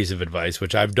another piece of advice,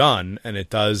 which I've done, and it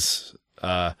does,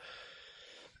 I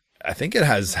think it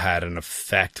has had an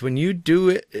effect when you do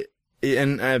it.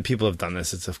 And people have done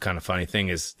this. It's a kind of funny thing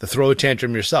is to throw a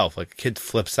tantrum yourself. Like a kid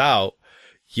flips out,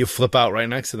 you flip out right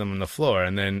next to them on the floor,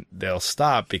 and then they'll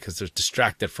stop because they're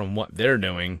distracted from what they're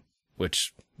doing,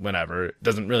 which, whatever,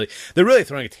 doesn't really, they're really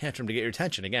throwing a tantrum to get your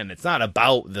attention. Again, it's not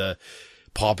about the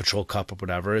Paw Patrol cup or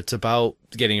whatever. It's about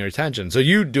getting your attention. So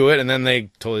you do it, and then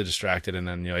they totally distracted, and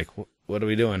then you're like, what are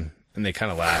we doing? And they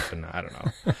kind of laugh, and I don't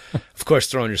know. Of course,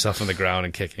 throwing yourself on the ground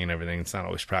and kicking and everything, it's not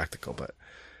always practical, but.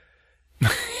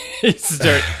 You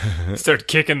start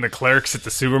kicking the clerks at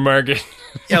the supermarket.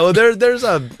 Yeah,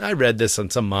 well, I read this on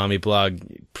some mommy blog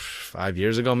 5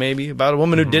 years ago, maybe, about a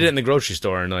woman who did it in the grocery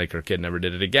store, and like her kid never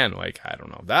did it again. Like, I don't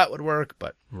know if that would work,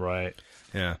 but. Right.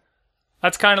 Yeah.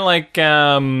 That's kind of like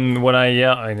when I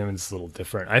yell. I know it's a little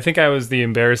different. I think I was the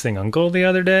embarrassing uncle the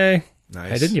other day.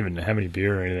 Nice. I didn't even have any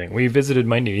beer or anything. We visited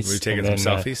my niece. Were you taking and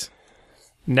some then, selfies?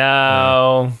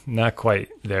 No, not quite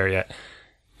there yet.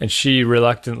 And she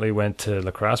reluctantly went to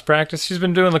lacrosse practice. She's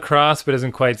been doing lacrosse, but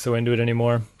isn't quite so into it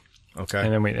anymore. Okay.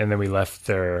 And then we left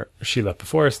there. She left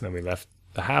before us, and then we left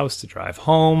the house to drive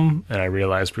home. And I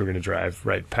realized we were going to drive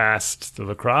right past the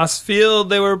lacrosse field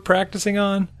they were practicing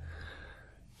on.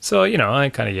 So, I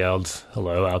kind of yelled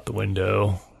hello out the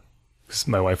window because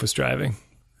my wife was driving.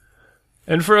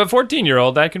 And for a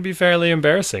 14-year-old, that can be fairly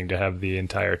embarrassing to have the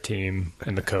entire team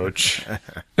and the coach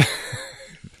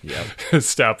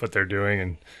stop what they're doing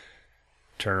and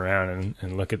turn around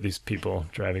and look at these people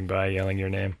driving by yelling your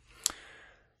name.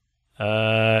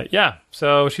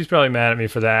 So she's probably mad at me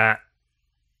for that.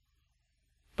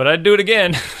 But I'd do it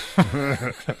again.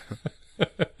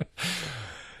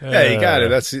 Yeah, you got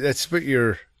it. That's what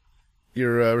your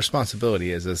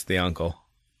responsibility is as the uncle.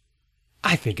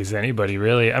 I think as anybody,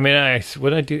 really. I mean,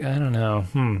 what I do, I don't know.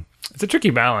 It's a tricky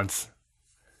balance.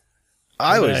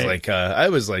 I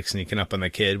was like sneaking up on the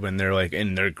kid when they're like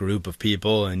in their group of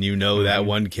people, and that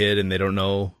one kid, and they don't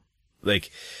know,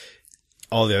 like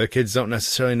all the other kids don't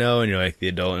necessarily know, and you're like the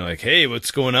adult, and you're like, hey,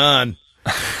 what's going on?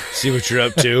 See what you're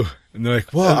up to. And they're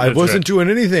like, well, I wasn't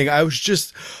doing anything. I was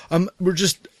just, we're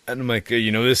just. And I'm like,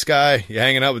 this guy? You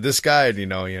hanging out with this guy?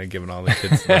 And, giving all the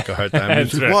kids like a hard time.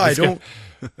 He's like, why?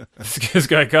 This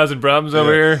guy causing problems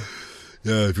over here?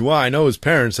 Yeah, if you want, I know his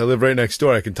parents. I live right next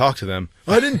door. I can talk to them.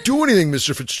 I didn't do anything,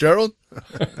 Mr. Fitzgerald.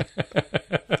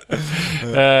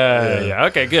 Yeah.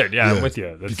 Okay, good. Yeah, I'm with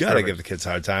you. That's you got to give the kids a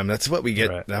hard time. That's what we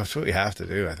get. Right. That's what we have to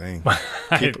do, I think.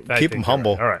 Keep them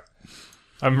humble. Right. All right.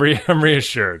 I'm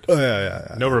reassured. Oh,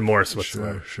 yeah. No remorse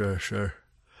whatsoever. Sure.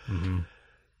 Mm-hmm.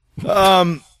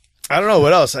 I don't know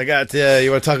what else I got.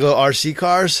 You want to talk a little RC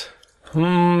cars?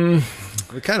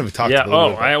 We kind of talked. Yeah. A little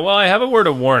bit about. I have a word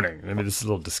of warning. I mean, this is a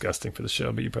little disgusting for the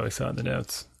show, but you probably saw it in the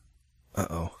notes.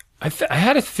 Uh-oh. I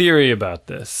had a theory about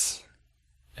this,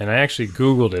 and I actually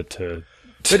Googled it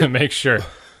to make sure.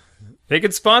 They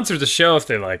could sponsor the show if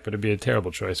they like, but it'd be a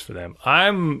terrible choice for them.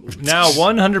 I'm now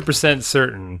 100%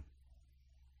 certain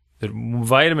that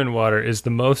vitamin water is the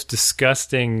most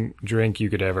disgusting drink you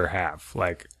could ever have.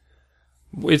 Like,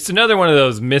 it's another one of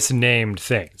those misnamed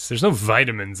things. There's no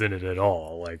vitamins in it at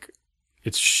all. Like,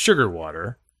 it's sugar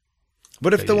water.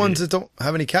 What if the ones that don't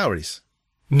have any calories?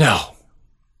 No.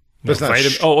 That's not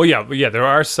yeah. There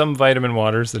are some vitamin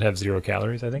waters that have 0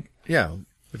 calories, I think. Yeah.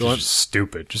 Which is just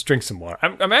stupid. Just drink some water.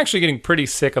 I'm actually getting pretty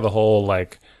sick of the whole,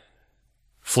 like,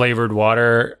 flavored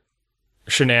water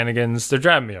shenanigans. They're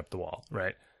driving me up the wall,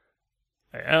 right?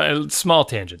 Small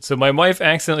tangent. So my wife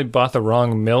accidentally bought the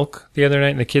wrong milk the other night,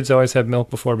 and the kids always have milk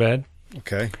before bed.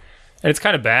 Okay. And it's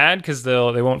kind of bad because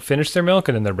they won't finish their milk,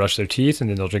 and then they'll brush their teeth, and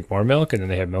then they'll drink more milk, and then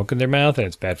they have milk in their mouth, and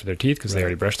it's bad for their teeth because they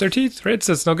already brushed their teeth, right?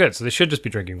 So it's no good. So they should just be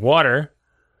drinking water.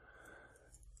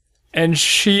 And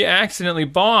she accidentally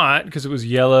bought, because it was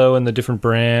yellow and the different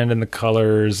brand and the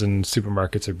colors, and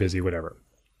supermarkets are busy, whatever.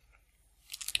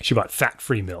 She bought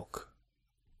fat-free milk.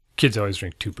 kids always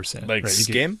drink 2%. Like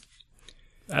skim?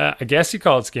 I guess you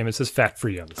call it skim. It says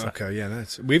fat-free on the side. Okay, yeah.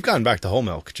 We've gone back to whole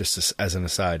milk, just as an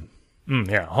aside.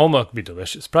 Yeah, whole milk would be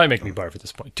delicious. Probably make me barf at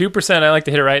this point. 2%, I like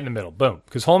to hit it right in the middle. Boom.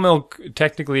 Because whole milk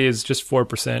technically is just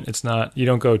 4%. It's not, you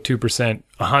don't go 2%,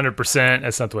 100%.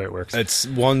 That's not the way it works. It's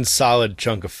one solid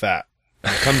chunk of fat.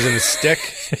 It comes in a stick.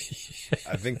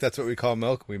 I think that's what we call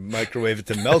milk. We microwave it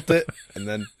to melt it, and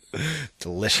then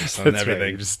delicious on That's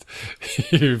everything.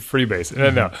 Right. You freebase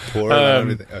it. No. Pour it on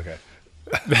everything.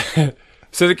 Okay.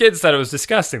 So the kids thought it was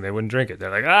disgusting. They wouldn't drink it. They're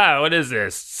like, what is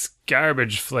this? It's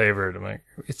garbage flavored. I'm like,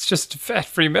 it's just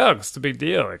fat-free milk. It's the big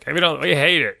deal. Like, we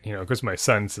hate it. Because my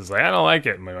son says, like, I don't like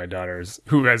it. And my daughter,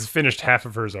 who has finished half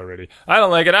of hers already, I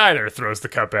don't like it either, throws the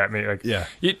cup at me. Like, yeah.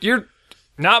 You're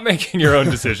not making your own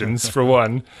decisions, for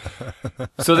one.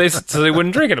 So they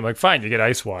wouldn't drink it. I'm like, fine, you get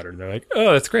ice water. And they're like,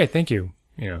 oh, that's great. Thank you.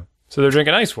 So they're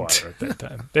drinking ice water at that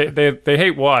time. They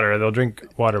hate water. They'll drink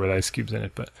water with ice cubes in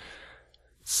it, but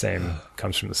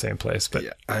comes from the same place. But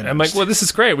yeah, I'm like, well, this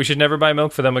is great. We should never buy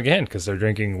milk for them again because they're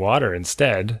drinking water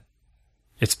instead.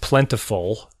 It's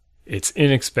plentiful. It's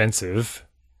inexpensive.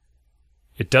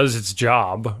 It does its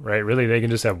job, right? Really, they can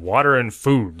just have water and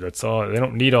food. That's all. They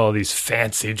don't need all these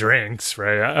fancy drinks,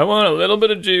 right? I want a little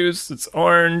bit of juice. It's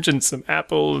orange and some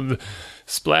apple and a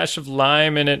splash of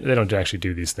lime in it. They don't actually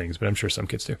do these things, but I'm sure some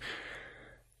kids do.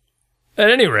 At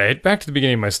any rate, back to the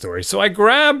beginning of my story. So I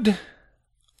grabbed,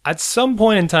 at some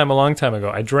point in time, a long time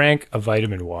ago, I drank a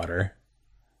vitamin water.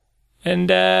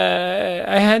 And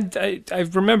I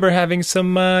remember having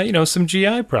some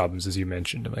GI problems, as you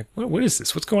mentioned. I'm like, what is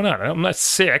this? What's going on? I'm not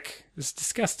sick. This is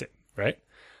disgusting, right?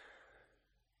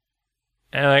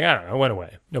 And I don't know, it went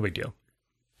away. No big deal.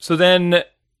 So then,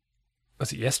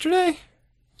 was it yesterday?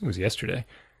 It was yesterday.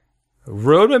 I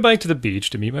rode my bike to the beach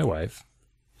to meet my wife.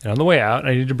 And on the way out,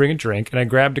 I needed to bring a drink. And I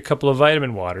grabbed a couple of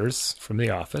vitamin waters from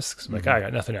the office. Because I'm like, I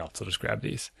got nothing else. I'll just grab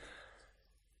these.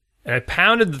 And I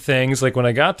pounded the things like when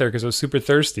I got there because I was super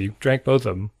thirsty. Drank both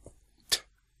of them.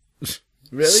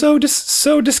 Really? So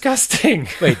disgusting.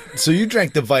 Wait, so you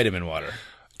drank the vitamin water?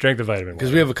 Drank the vitamin water.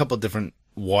 Because we have a couple different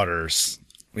waters.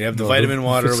 We have the vitamin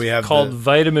water. We have called the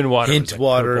vitamin water. hint like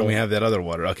water, purple. and we have that other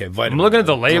water. Okay, vitamin. I'm looking at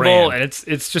the label, brand. and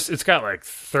it's got like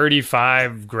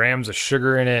 35 grams of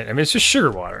sugar in it. I mean, it's just sugar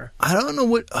water. I don't know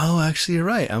what. Oh, actually, you're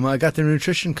right. I got their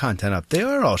nutrition content up. They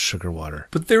are all sugar water.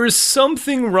 But there is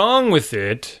something wrong with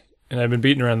it, and I've been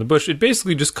beating around the bush. It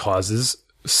basically just causes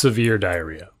severe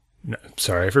diarrhea. No,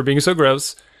 sorry for being so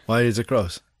gross. Why is it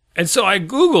gross? And so I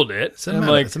Googled it. And I'm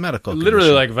like, it's a medical literally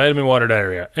condition. like vitamin water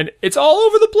diarrhea. And it's all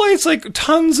over the place. Like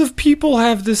tons of people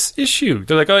have this issue.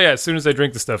 They're like, oh yeah, as soon as I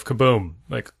drink the stuff, kaboom.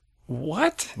 Like,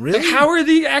 what? Really? Like, how are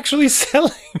they actually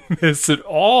selling this at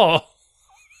all?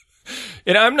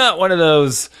 And I'm not one of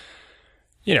those,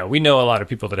 we know a lot of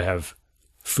people that have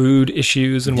food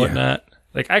issues and whatnot.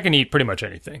 Like I can eat pretty much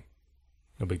anything.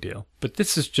 No big deal. But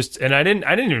this is just, and I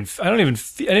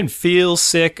didn't feel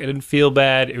sick. I didn't feel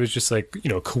bad. It was just like,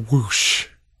 kawoosh.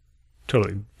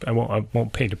 Totally. I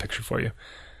won't paint a picture for you.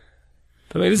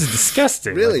 But like, this is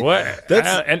disgusting. Really? Like,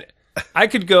 what? And I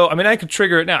could go, I could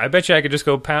trigger it now. I bet you I could just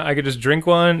go I could just drink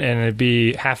one and it'd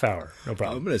be half hour. No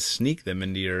problem. I'm going to sneak them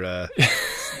into your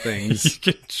things.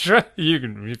 You can try,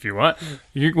 if you want.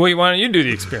 Why don't you do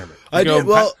the experiment? I did.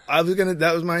 Well,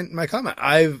 that was my comment.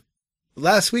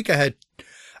 Last week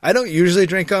I don't usually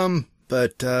drink them,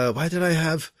 but why did I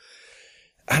have?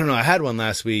 I don't know. I had one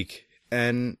last week,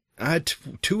 and I had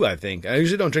two. I think I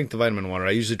usually don't drink the vitamin water.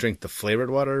 I usually drink the flavored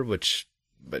water,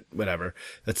 but whatever.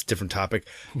 That's a different topic.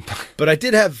 But I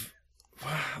did have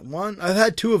one. I've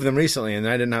had two of them recently, and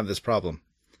I didn't have this problem.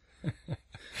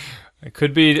 It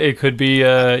could be. For I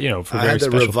very had the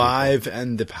special Revive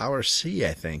and the Power C,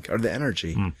 I think, or the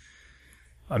Energy.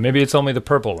 Maybe it's only the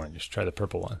purple one. You should try the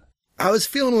purple one. I was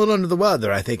feeling a little under the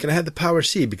weather, I think, and I had the Power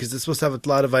C because it's supposed to have a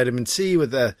lot of vitamin C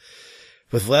with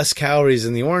less calories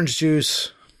than the orange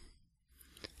juice.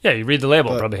 Yeah, you read the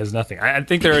label. It probably has nothing. I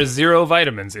think there are 0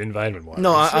 vitamins in vitamin water.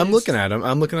 No, I'm looking at them.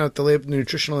 I'm looking at the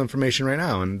nutritional information right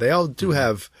now, and they all do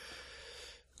have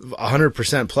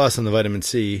 100% plus on the vitamin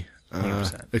C,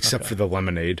 except for the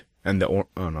lemonade and the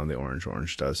the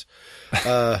orange does.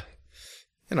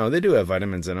 They do have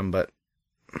vitamins in them, but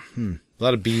a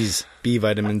lot of B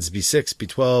vitamins, B6,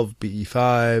 B12,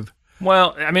 B5.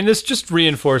 Well, this just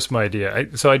reinforced my idea.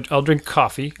 I'll drink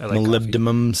coffee. I like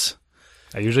molybdenums.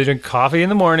 I usually drink coffee in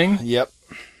the morning. Yep.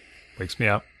 Wakes me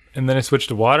up. And then I switch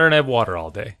to water, and I have water all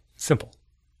day. Simple.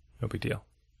 No big deal.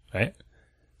 Right?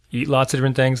 Eat lots of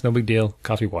different things. No big deal.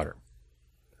 Coffee, water.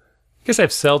 I guess I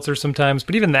have seltzer sometimes,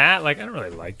 but even that, I don't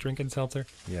really like drinking seltzer.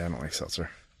 Yeah, I don't like seltzer.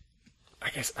 I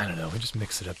guess, I don't know. We just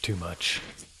mix it up too much.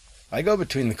 I go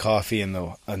between the coffee and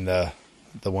the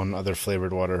one other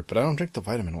flavored water, but I don't drink the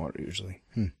vitamin water usually.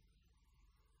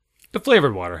 The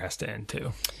flavored water has to end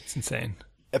too. It's insane.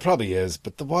 It probably is,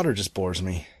 but the water just bores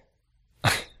me.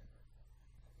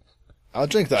 I'll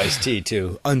drink the iced tea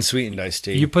too, unsweetened iced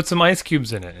tea. You put some ice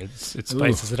cubes in it. It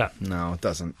spices it up. No, it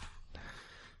doesn't.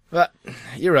 But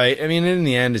you're right. I mean, in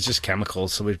the end, it's just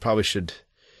chemicals, so we probably should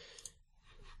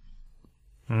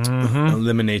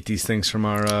eliminate these things from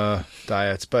our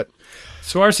diets. But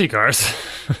so RC cars.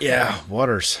 Yeah,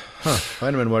 waters.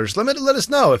 Vitamin waters. Let us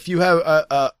know if you have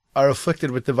are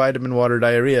afflicted with the vitamin water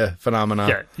diarrhea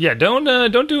phenomena. Yeah. Don't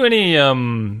do any.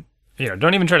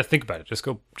 Don't even try to think about it.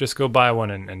 Just go buy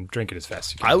one and drink it as fast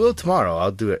as you can. I will tomorrow.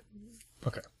 I'll do it.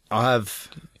 Okay. I'll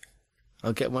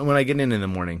get when I get in the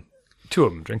morning. 2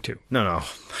 of them. Drink 2. No,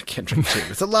 I can't drink 2.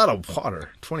 It's a lot of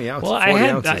water. 20 ounces. Well, 40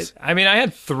 ounces. I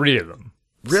had 3 of them.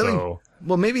 Really? So,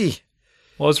 well, maybe.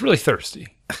 Well, it's really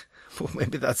thirsty. Well,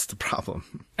 maybe that's the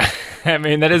problem. I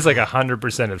mean, that is like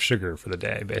 100% of sugar for the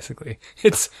day, basically.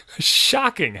 It's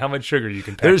shocking how much sugar you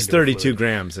can pack. There's into 32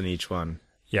 grams in each one.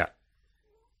 Yeah.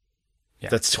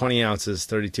 That's 20 ounces,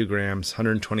 32 grams,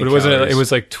 120 But calories. it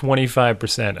was like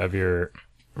 25% of your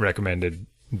recommended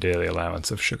daily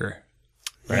allowance of sugar.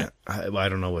 Right. Yeah, I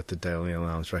don't know what the daily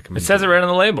allowance recommends. It says it right on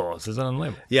the label. It says it on the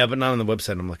label. Yeah, but not on the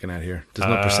website I'm looking at here. There's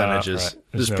no percentages. Right.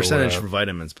 There's no, percentage for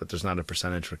vitamins, but there's not a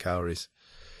percentage for calories.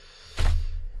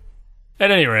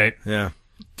 At any rate, Yeah.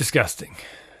 disgusting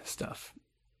stuff.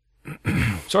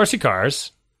 So RC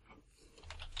cars.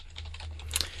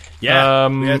 Yeah,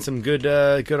 we had some good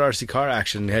RC car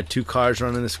action. We had 2 cars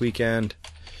running this weekend.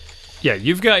 Yeah,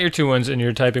 you've got your 2 ones and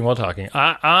you're typing while talking.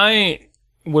 I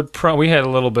would we had a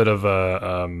little bit of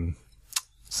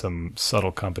some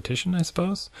subtle competition, I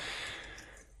suppose.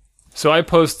 So I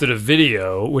posted a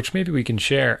video, which maybe we can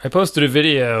share. I posted a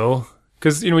video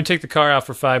because we take the car out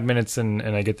for 5 minutes and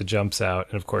I get the jumps out,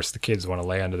 and of course the kids want to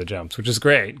lay under the jumps, which is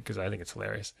great because I think it's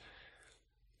hilarious.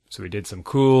 So we did some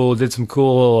cool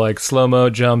like slow-mo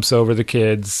jumps over the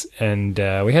kids, and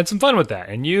we had some fun with that.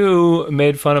 And you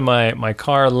made fun of my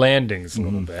car landings a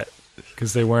little bit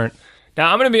because they weren't.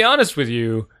 Now I'm going to be honest with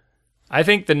you. I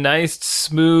think the nice,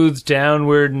 smooth,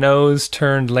 downward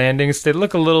nose-turned landings, they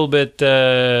look a little bit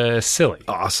silly.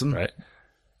 Awesome. Right?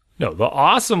 No, the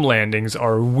awesome landings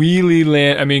are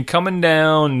wheelie I mean, coming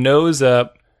down, nose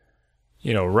up,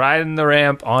 riding the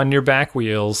ramp on your back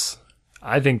wheels.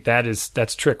 I think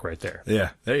that's trick right there. Yeah,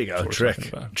 there you go.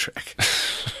 Trick.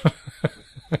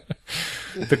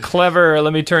 The clever,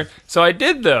 let me turn. So I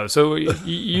did, though. So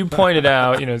you pointed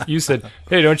out, you said,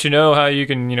 hey, don't you know how you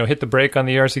can, hit the brake on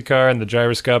the RC car and the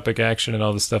gyroscopic action and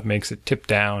all this stuff makes it tip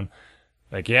down?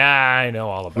 Like, yeah, I know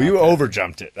all about it. Well, you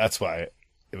overjumped it. That's why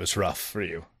it was rough for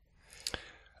you.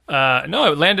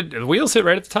 No, it landed, the wheels hit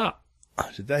right at the top. Oh,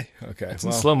 did they? Okay. It's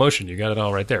in slow motion. You got it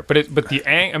all right there. But the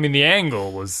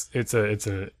angle was, it's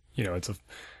an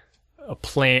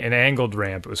angled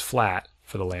ramp. It was flat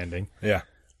for the landing. Yeah.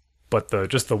 But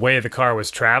just the way the car was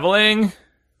traveling,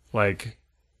 like,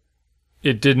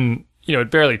 it didn't, it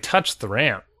barely touched the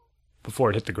ramp before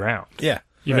it hit the ground. Yeah.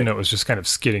 Even though it was just kind of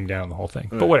skidding down the whole thing.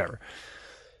 Right. But whatever.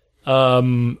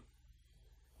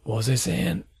 What was I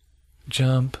saying?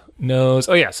 Jump, nose.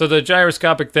 Oh, yeah. So the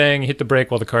gyroscopic thing, hit the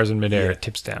brake while the car's in midair, it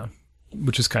tips down,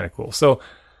 which is kind of cool. So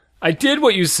I did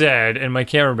what you said, and my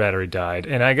camera battery died.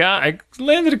 And I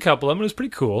landed a couple of them. It was pretty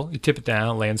cool. You tip it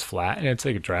down, it lands flat, and it's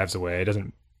like it drives away.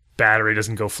 Battery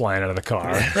doesn't go flying out of the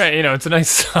car. Right. It's a nice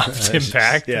soft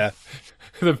impact. Yeah.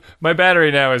 My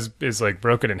battery now is like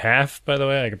broken in half, by the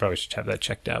way. I probably should have that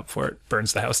checked out before it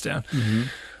burns the house down. Mm-hmm.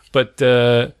 But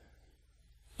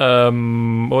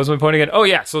what was my point again? Oh,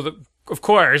 yeah. So, of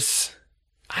course,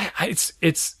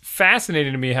 it's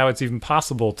fascinating to me how it's even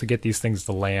possible to get these things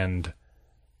to land.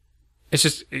 It's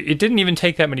just, it didn't even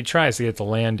take that many tries to get it to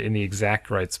land in the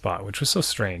exact right spot, which was so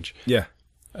strange. Yeah.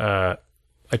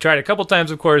 I tried a couple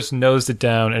times, of course, nosed it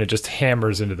down, and it just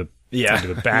hammers into the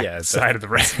back side of the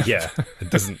ramp. Yeah,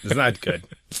 it's not good.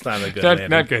 It's not a good landing.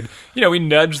 Not good. We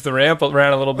nudged the ramp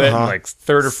around a little bit, and like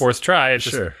third or fourth try, it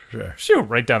just shoo,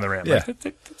 right down the ramp. Yeah.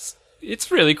 Like,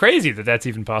 it's really crazy that that's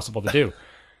even possible to do.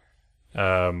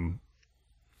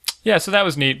 Yeah, so that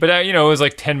was neat. But, it was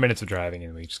like 10 minutes of driving,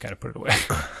 and we just kind of put it away.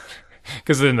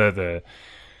 Because then the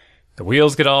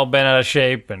wheels get all bent out of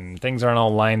shape and things aren't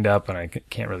all lined up and I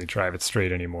can't really drive it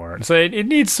straight anymore. So it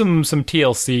needs some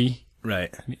TLC.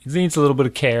 Right. It needs a little bit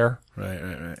of care.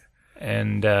 Right.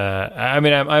 And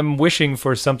I'm wishing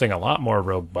for something a lot more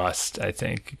robust, I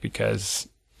think, because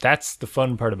that's the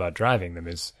fun part about driving them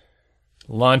is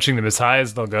launching them as high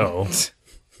as they'll go.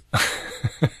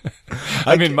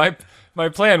 My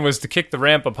plan was to kick the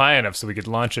ramp up high enough so we could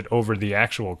launch it over the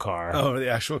actual car. Oh, the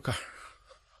actual car.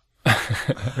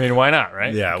 I mean, why not,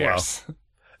 right? Yeah, Who cares?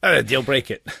 You'll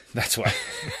break it. That's why.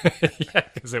 Yeah,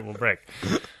 because it will break.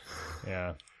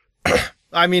 Yeah.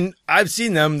 I mean, I've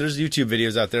seen them. There's YouTube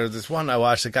videos out there. This one I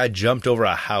watched, the guy jumped over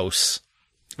a house.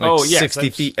 Like 60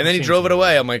 feet. And then he drove it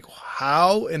away. I'm like,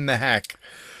 how in the heck?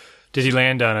 Did he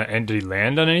land on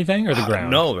anything or the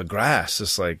ground? No, the grass.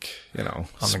 Just like,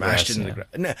 smashed into the grass.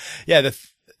 No, yeah,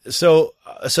 so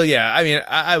yeah, I mean,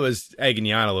 I was egging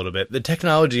you on a little bit. The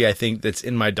technology, I think, that's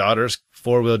in my daughter's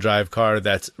 4-wheel drive car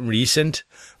that's recent,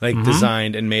 like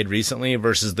designed and made recently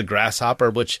versus the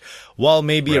Grasshopper, which, while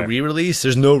maybe a re-release,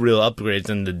 there's no real upgrades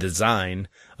in the design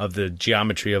of the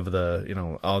geometry of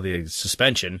the, all the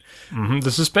suspension. Mm-hmm.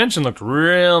 The suspension looked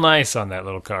real nice on that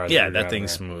little car. Yeah, that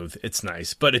thing's smooth. It's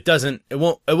nice, but it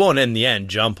won't in the end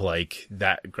jump like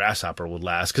that Grasshopper would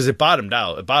last because it bottoms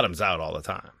out all the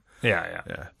time. Yeah.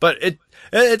 But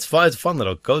it's fun. It's fun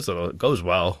little. It goes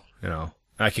well.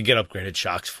 I could get upgraded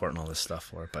shocks for it and all this stuff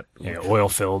for it, but oil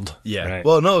filled. Yeah. Right.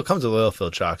 Well, no, it comes with oil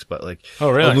filled shocks, but like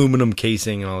aluminum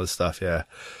casing and all this stuff. Yeah.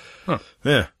 Huh.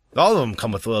 Yeah. All of them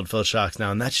come with oil filled shocks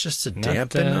now, and that's just to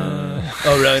dampen.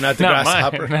 Oh, really? Not the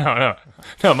Grasshopper?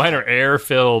 No. Mine are air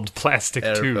filled plastic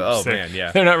tubes. Oh man,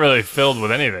 yeah. They're not really filled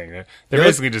with anything. They're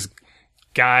basically just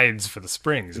guides for the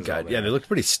springs. Yeah, they looked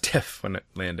pretty stiff when it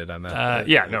landed on that.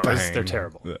 They're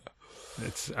terrible. Yeah.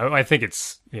 I think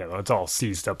it's all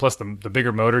seized up. Plus, the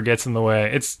bigger motor gets in the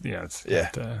way. It's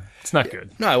not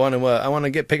good. No, I want to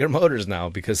get bigger motors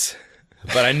now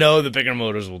but I know the bigger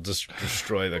motors will just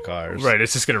destroy the cars. Right,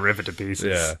 it's just gonna rip it to pieces.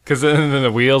 Yeah, because then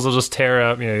the wheels will just tear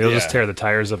up. You'll just tear the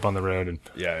tires up on the road. And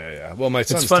yeah. Well, my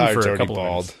son's tires are already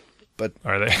bald, but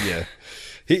are they? Yeah.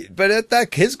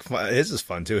 His is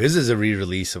fun too. His is a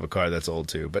re-release of a car that's old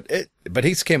too, but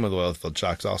he came with oil-filled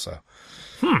shocks also.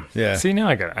 Yeah. See, now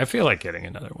I feel like getting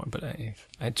another one, but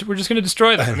we're just going to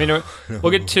destroy them. I mean,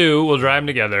 we'll get two, we'll drive them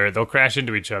together, they'll crash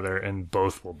into each other, and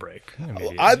both will break.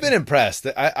 I've been impressed.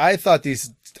 I thought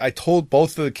I told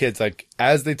both of the kids, like,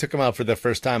 as they took them out for the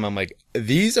first time, I'm like,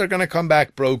 these are going to come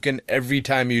back broken every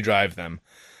time you drive them.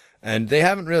 And they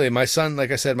haven't really. My son,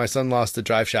 like I said, lost the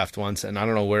drive shaft once, and I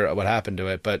don't know what happened to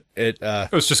it, but it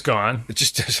was just gone. It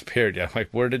just disappeared. Yeah. I'm like,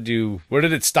 where did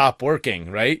it stop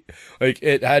working? Right? Like,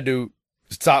 it had to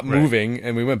stop moving,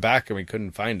 and we went back and we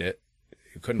couldn't find it.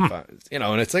 You couldn't find,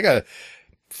 and it's like a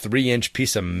 3-inch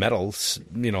piece of metal,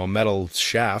 metal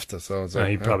shaft. So it's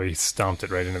he probably stomped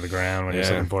it right into the ground when he was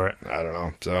looking for it. I don't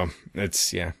know. So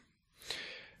it's,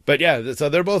 But yeah, so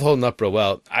they're both holding up real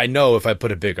well. I know if I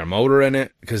put a bigger motor in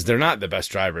it, because they're not the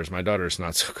best drivers. My daughter's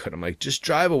not so good. I'm like, just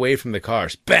drive away from the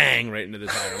cars. Bang! Right into the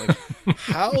tire. I'm like,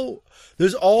 how?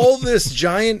 There's all this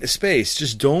giant space.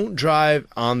 Just don't drive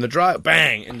on the drive.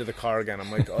 Bang! Into the car again.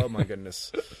 I'm like, oh my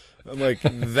goodness. I'm like,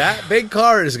 that big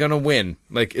car is going to win.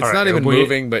 Like, it's not even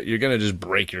moving, but you're going to just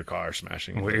break your car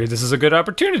smashing it. This is a good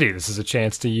opportunity. This is a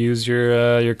chance to use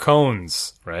your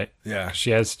cones, right? Yeah.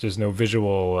 There's no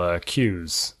visual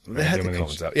cues. They had the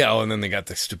cones out. Yeah, and then they got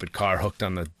the stupid car hooked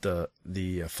on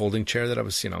the folding chair that I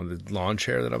was, the lawn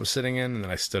chair that I was sitting in, and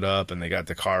then I stood up, and they got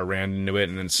the car, ran into it,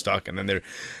 and then stuck, and then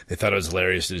they thought it was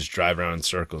hilarious to just drive around in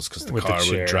circles because the car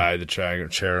would drive the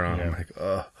chair on. Yeah. I'm like,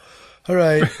 oh. All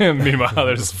right. Meanwhile,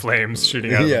 there's flames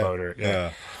shooting out of the motor.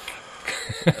 Yeah.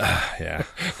 Yeah.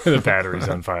 The battery's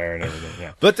on fire and everything.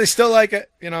 Yeah. But they still like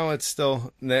it. It's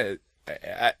still.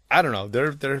 I don't know.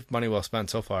 They're money well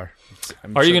spent so far.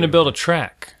 Are you going to build a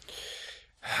track?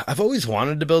 I've always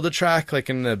wanted to build a track, like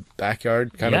in the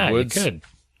backyard kind of woods. Yeah, you could.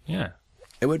 Yeah.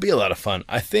 It would be a lot of fun.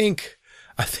 I think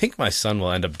my son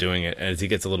will end up doing it as he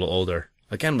gets a little older.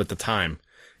 Again, with the time.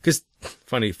 Because,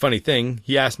 funny thing,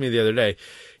 he asked me the other day,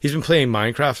 he's been playing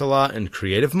Minecraft a lot in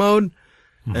creative mode,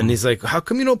 and he's like, how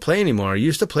come you don't play anymore? You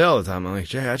used to play all the time. I'm like,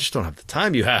 Jay, I just don't have the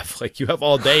time you have. Like, you have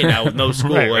all day now with no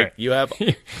school. Right. You have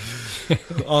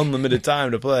unlimited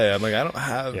time to play. I'm like, I don't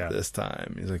have this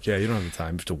time. He's like, yeah, you don't have the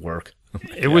time. You have to work.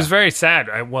 Like, it was very sad.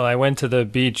 I went to the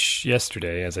beach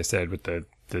yesterday, as I said, with the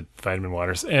vitamin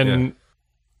waters, and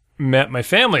met my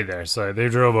family there. So they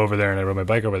drove over there, and I rode my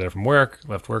bike over there from work,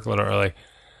 left work a little early.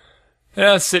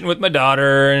 Yeah, I was sitting with my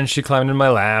daughter, and she climbed in my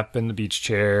lap in the beach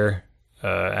chair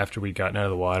after we'd gotten out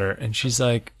of the water. And she's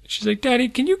like, Daddy,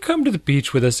 can you come to the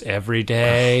beach with us every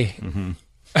day? Mm-hmm.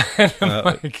 And I'm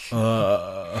like,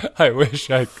 I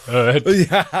wish I could.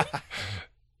 Yeah.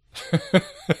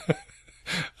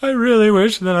 I really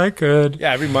wish that I could.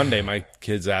 Yeah, every Monday my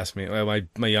kids ask me,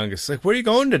 my youngest, like, where are you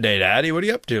going today, Daddy? What are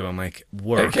you up to? I'm like,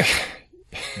 work.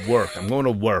 Work. I'm going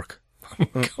to work.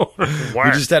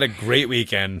 We just had a great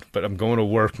weekend, but I'm going to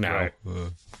work now.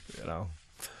 Right.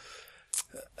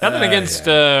 Nothing against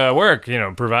work,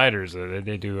 providers.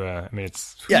 They do. I mean,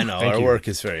 it's Yeah, no, thank our you. work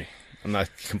is very. I'm not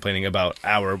complaining about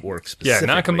our work specifically.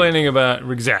 Yeah, not complaining about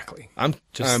exactly. I'm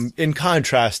in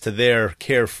contrast to their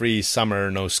carefree summer,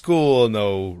 no school,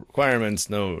 no requirements,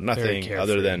 no nothing carefree.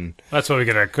 other than. That's why we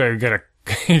gotta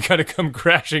you gotta come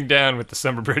crashing down with the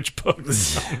Summer Bridge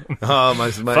books. Oh,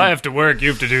 If I have to work, you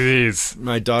have to do these.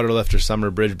 my daughter left her summer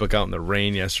bridge book out in the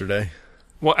rain yesterday.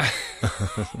 What?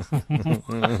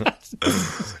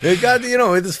 It got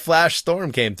this flash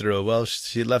storm came through. Well,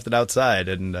 she left it outside,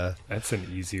 and That's an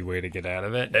easy way to get out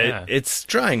of it. Yeah. it's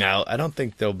drying out. I don't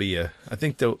think there'll be I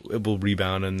think it will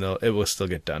rebound, and it will still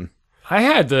get done. I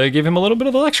had to give him a little bit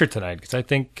of a lecture tonight because I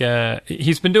think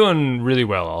he's been doing really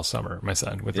well all summer, my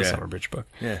son, with the Summer Bridge book.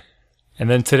 Yeah. And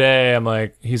then today,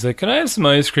 he's like, can I have some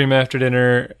ice cream after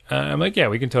dinner? I'm like, yeah,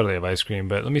 we can totally have ice cream,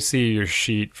 but let me see your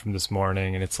sheet from this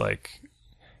morning. And it's like,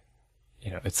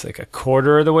 it's like a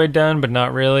quarter of the way done, but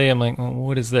not really. I'm like, well,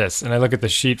 what is this? And I look at the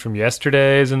sheet from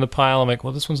yesterday's in the pile. I'm like,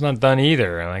 well, this one's not done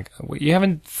either. I'm like, well, you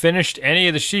haven't finished any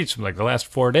of the sheets from like the last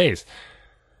 4 days.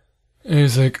 And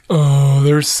he's like, oh,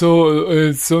 it's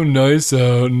so nice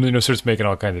out. And, starts making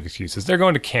all kinds of excuses. They're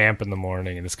going to camp in the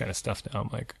morning and this kind of stuff now. I'm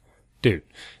like, dude.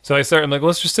 So I'm like,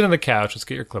 let's just sit on the couch. Let's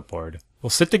get your clipboard. We'll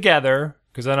sit together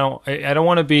because I don't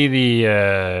want to be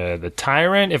the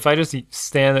tyrant. If I just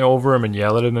stand there over him and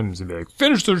yell at him and be like,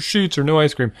 finish those sheets or no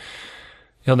ice cream,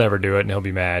 he'll never do it and he'll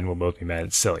be mad and we'll both be mad.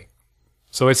 It's silly.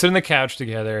 So we sit on the couch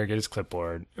together, get his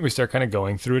clipboard, and we start kind of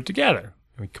going through it together.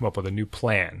 We come up with a new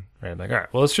plan, right? Like, all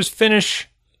right, well, let's just finish,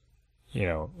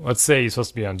 let's say he's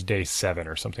supposed to be on day 7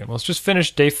 or something. Well, let's just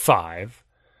finish day 5.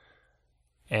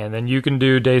 And then you can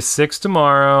do day 6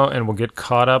 tomorrow, and we'll get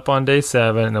caught up on day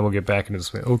 7, and then we'll get back into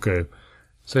this way. Okay.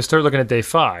 So I start looking at day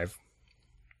 5,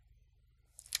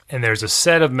 and there's a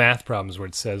set of math problems where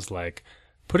it says, like,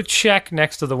 put a check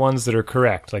next to the ones that are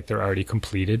correct, like they're already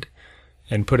completed.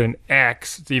 And put an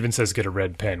X. It even says get a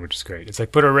red pen, which is great. It's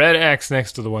like put a red X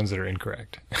next to the ones that are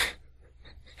incorrect.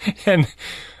 And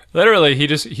literally,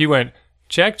 he went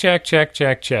check, check, check,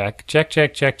 check, check, check,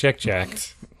 check, check, check, check,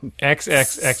 X,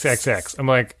 X, X, X, X. I'm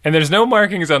like, and there's no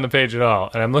markings on the page at all.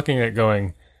 And I'm looking at it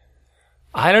going,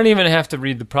 I don't even have to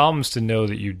read the problems to know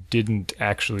that you didn't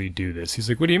actually do this. He's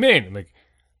like, what do you mean? I'm like,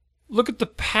 look at the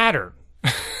pattern.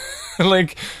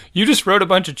 Like, you just wrote a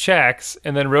bunch of checks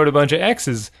and then wrote a bunch of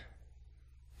X's.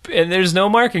 And there's no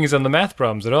markings on the math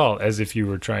problems at all, as if you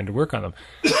were trying to work on them.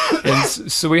 And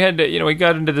so we had to, we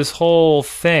got into this whole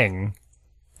thing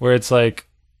where it's like,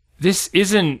 this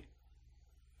isn't,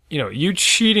 you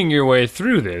cheating your way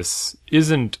through this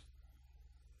isn't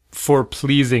for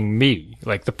pleasing me.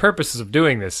 Like, the purposes of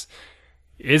doing this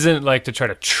isn't like to try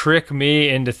to trick me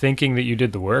into thinking that you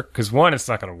did the work. Because 1, it's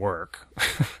not going to work.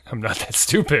 I'm not that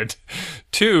stupid.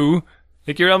 2,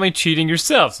 like, you're only cheating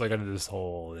yourself. So I got into this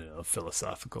whole,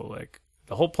 philosophical, like,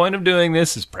 the whole point of doing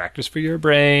this is practice for your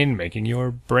brain, making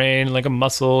your brain like a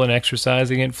muscle and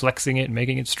exercising it, flexing it,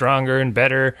 making it stronger and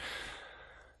better.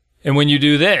 And when you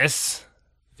do this,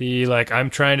 I'm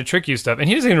trying to trick you stuff. And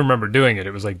he doesn't even remember doing it.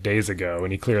 It was like days ago,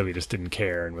 and he clearly just didn't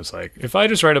care and was like, if I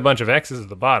just write a bunch of X's at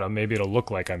the bottom, maybe it'll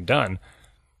look like I'm done.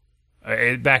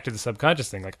 Back to the subconscious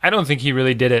thing. Like, I don't think he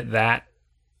really did it that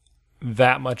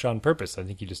much on purpose. I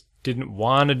think he just didn't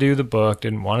want to do the book,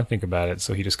 didn't want to think about it,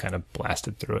 so he just kind of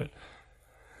blasted through it.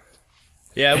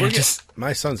 Yeah,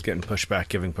 my son's getting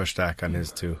giving pushback on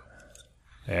his too.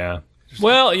 Yeah.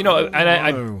 Well,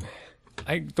 and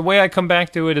I the way I come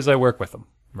back to it is I work with him,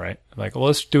 right? I'm like, well,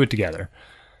 let's do it together.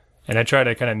 And I try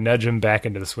to kind of nudge him back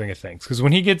into the swing of things. Because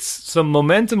when he gets some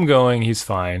momentum going, he's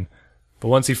fine. But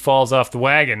once he falls off the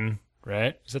wagon,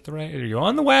 right? Is that the right? Are you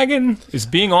on the wagon? Is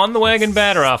being on the wagon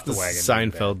bad or off the wagon?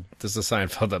 There's a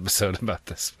Seinfeld episode about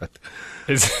this. But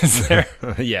is there?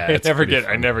 Yeah,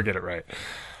 I never get it right.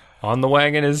 On the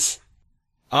wagon is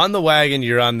on the wagon.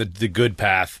 You're on the good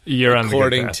path. You're on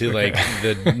according the good path.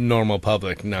 to like the normal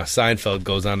public. Now Seinfeld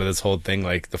goes on to this whole thing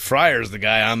like the friar's the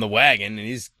guy on the wagon and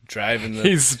he's driving the.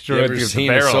 He's you ever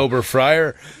seen a sober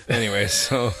friar? Anyway,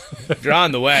 so if you're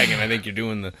on the wagon, I think you're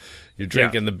doing the. You're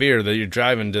drinking the beer that you're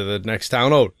driving to the next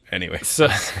town out. Anyway. So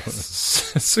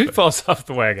he falls off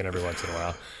the wagon every once in a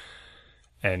while.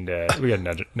 And we got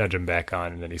to nudge him back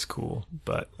on, and then he's cool.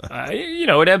 But,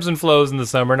 it ebbs and flows in the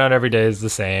summer. Not every day is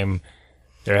the same.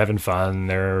 They're having fun.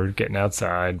 They're getting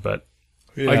outside. But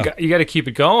you got to keep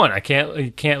it going.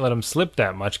 You can't let them slip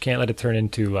that much. Can't let it turn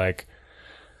into, like...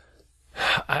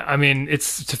 I mean,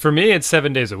 for me, it's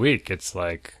 7 days a week. It's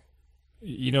like,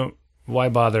 why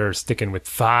bother sticking with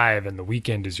 5 and the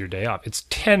weekend is your day off? It's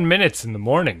 10 minutes in the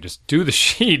morning. Just do the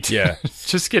sheet. Yeah.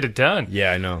 Just get it done.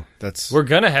 Yeah, I know. We're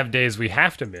going to have days we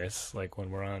have to miss, like when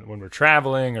we're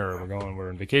traveling or we're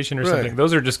on vacation or something.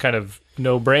 Those are just kind of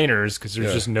no-brainers because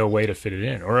there's just no way to fit it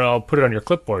in. Or I'll put it on your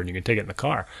clipboard and you can take it in the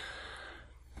car.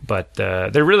 But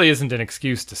there really isn't an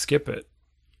excuse to skip it.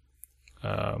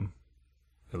 At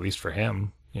least for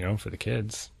him, for the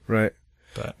kids. Right.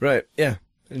 But right. Yeah.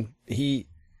 And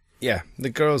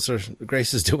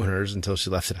Grace is doing hers until she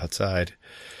left it outside.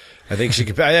 I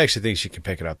actually think she could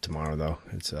pick it up tomorrow though.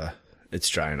 It's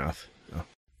dry enough. Oh.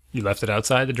 You left it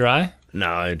outside to dry? No,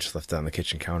 I just left it on the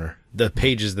kitchen counter. The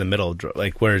pages in the middle,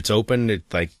 like where it's open,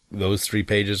 those 3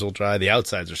 pages will dry. The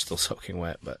outsides are still soaking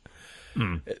wet, but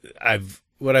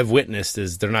what I've witnessed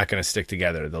is they're not going to stick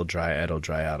together. They'll dry. It'll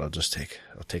dry out. It'll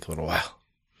take a little while.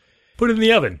 Put it in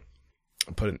the oven.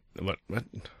 Put it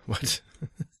what?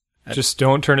 Just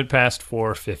don't turn it past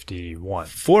 451.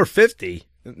 450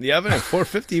 in the oven at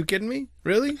 450? You kidding me?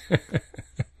 Really?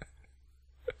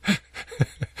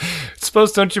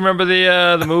 Don't you remember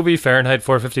the movie Fahrenheit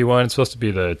 451? It's supposed to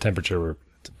be the temperature where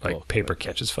paper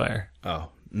catches fire. Oh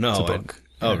no! It's a book.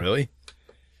 Really?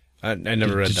 I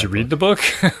never read. Did you read the book?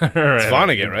 It's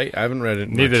Vonnegut, right? I haven't read it.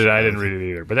 Neither did I. I didn't read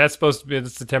it either. But that's supposed to be.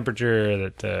 It's the temperature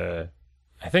that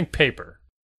I think paper.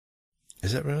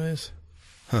 Is that really is?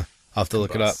 Huh. I'll have to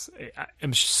look it up.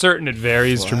 I'm certain it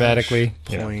varies dramatically.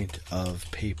 Point of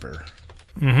paper.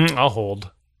 I'll hold.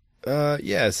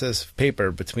 Yeah, it says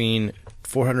paper between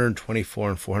 424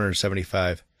 and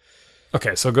 475.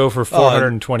 Okay, so go for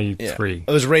 423. Yeah.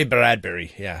 It was Ray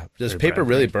Bradbury. Yeah. Does paper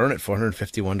really burn at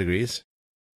 451 degrees?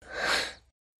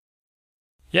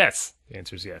 Yes. The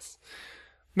answer is yes.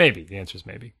 Maybe. The answer is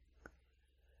maybe.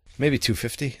 Maybe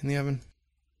 250 in the oven?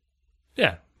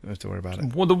 Yeah. Don't have to worry about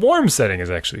it. Well, the warm setting is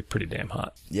actually pretty damn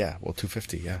hot. Yeah, well,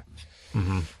 250, yeah.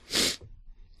 Mm-hmm.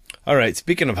 All right,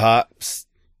 speaking of hot,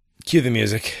 cue the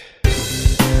music.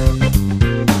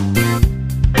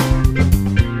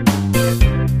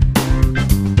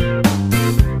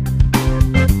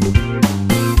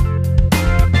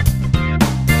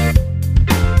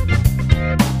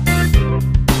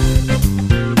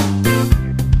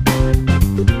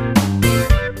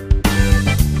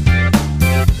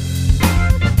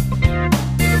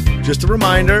 Just a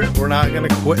reminder, we're not going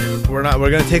to quit. We're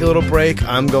going to take a little break.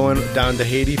 I'm going down to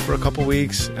Haiti for a couple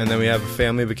weeks, and then we have a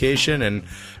family vacation, and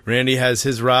Randy has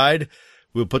his ride.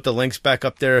 We'll put the links back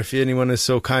up there if anyone is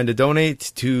so kind to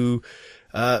donate to,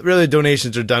 really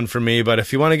donations are done for me, but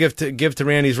if you want to give to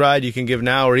Randy's ride, you can give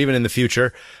now or even in the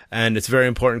future, and it's a very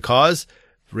important cause.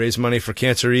 Raise money for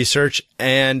cancer research,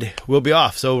 and we'll be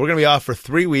off. So we're going to be off for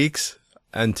 3 weeks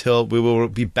until we will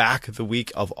be back the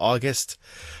week of August.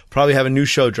 Probably have a new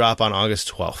show drop on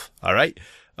August 12th. All right.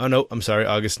 Oh, no, I'm sorry.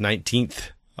 August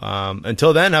 19th.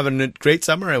 Until then, have a great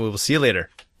summer and we will see you later.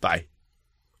 Bye.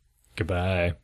 Goodbye.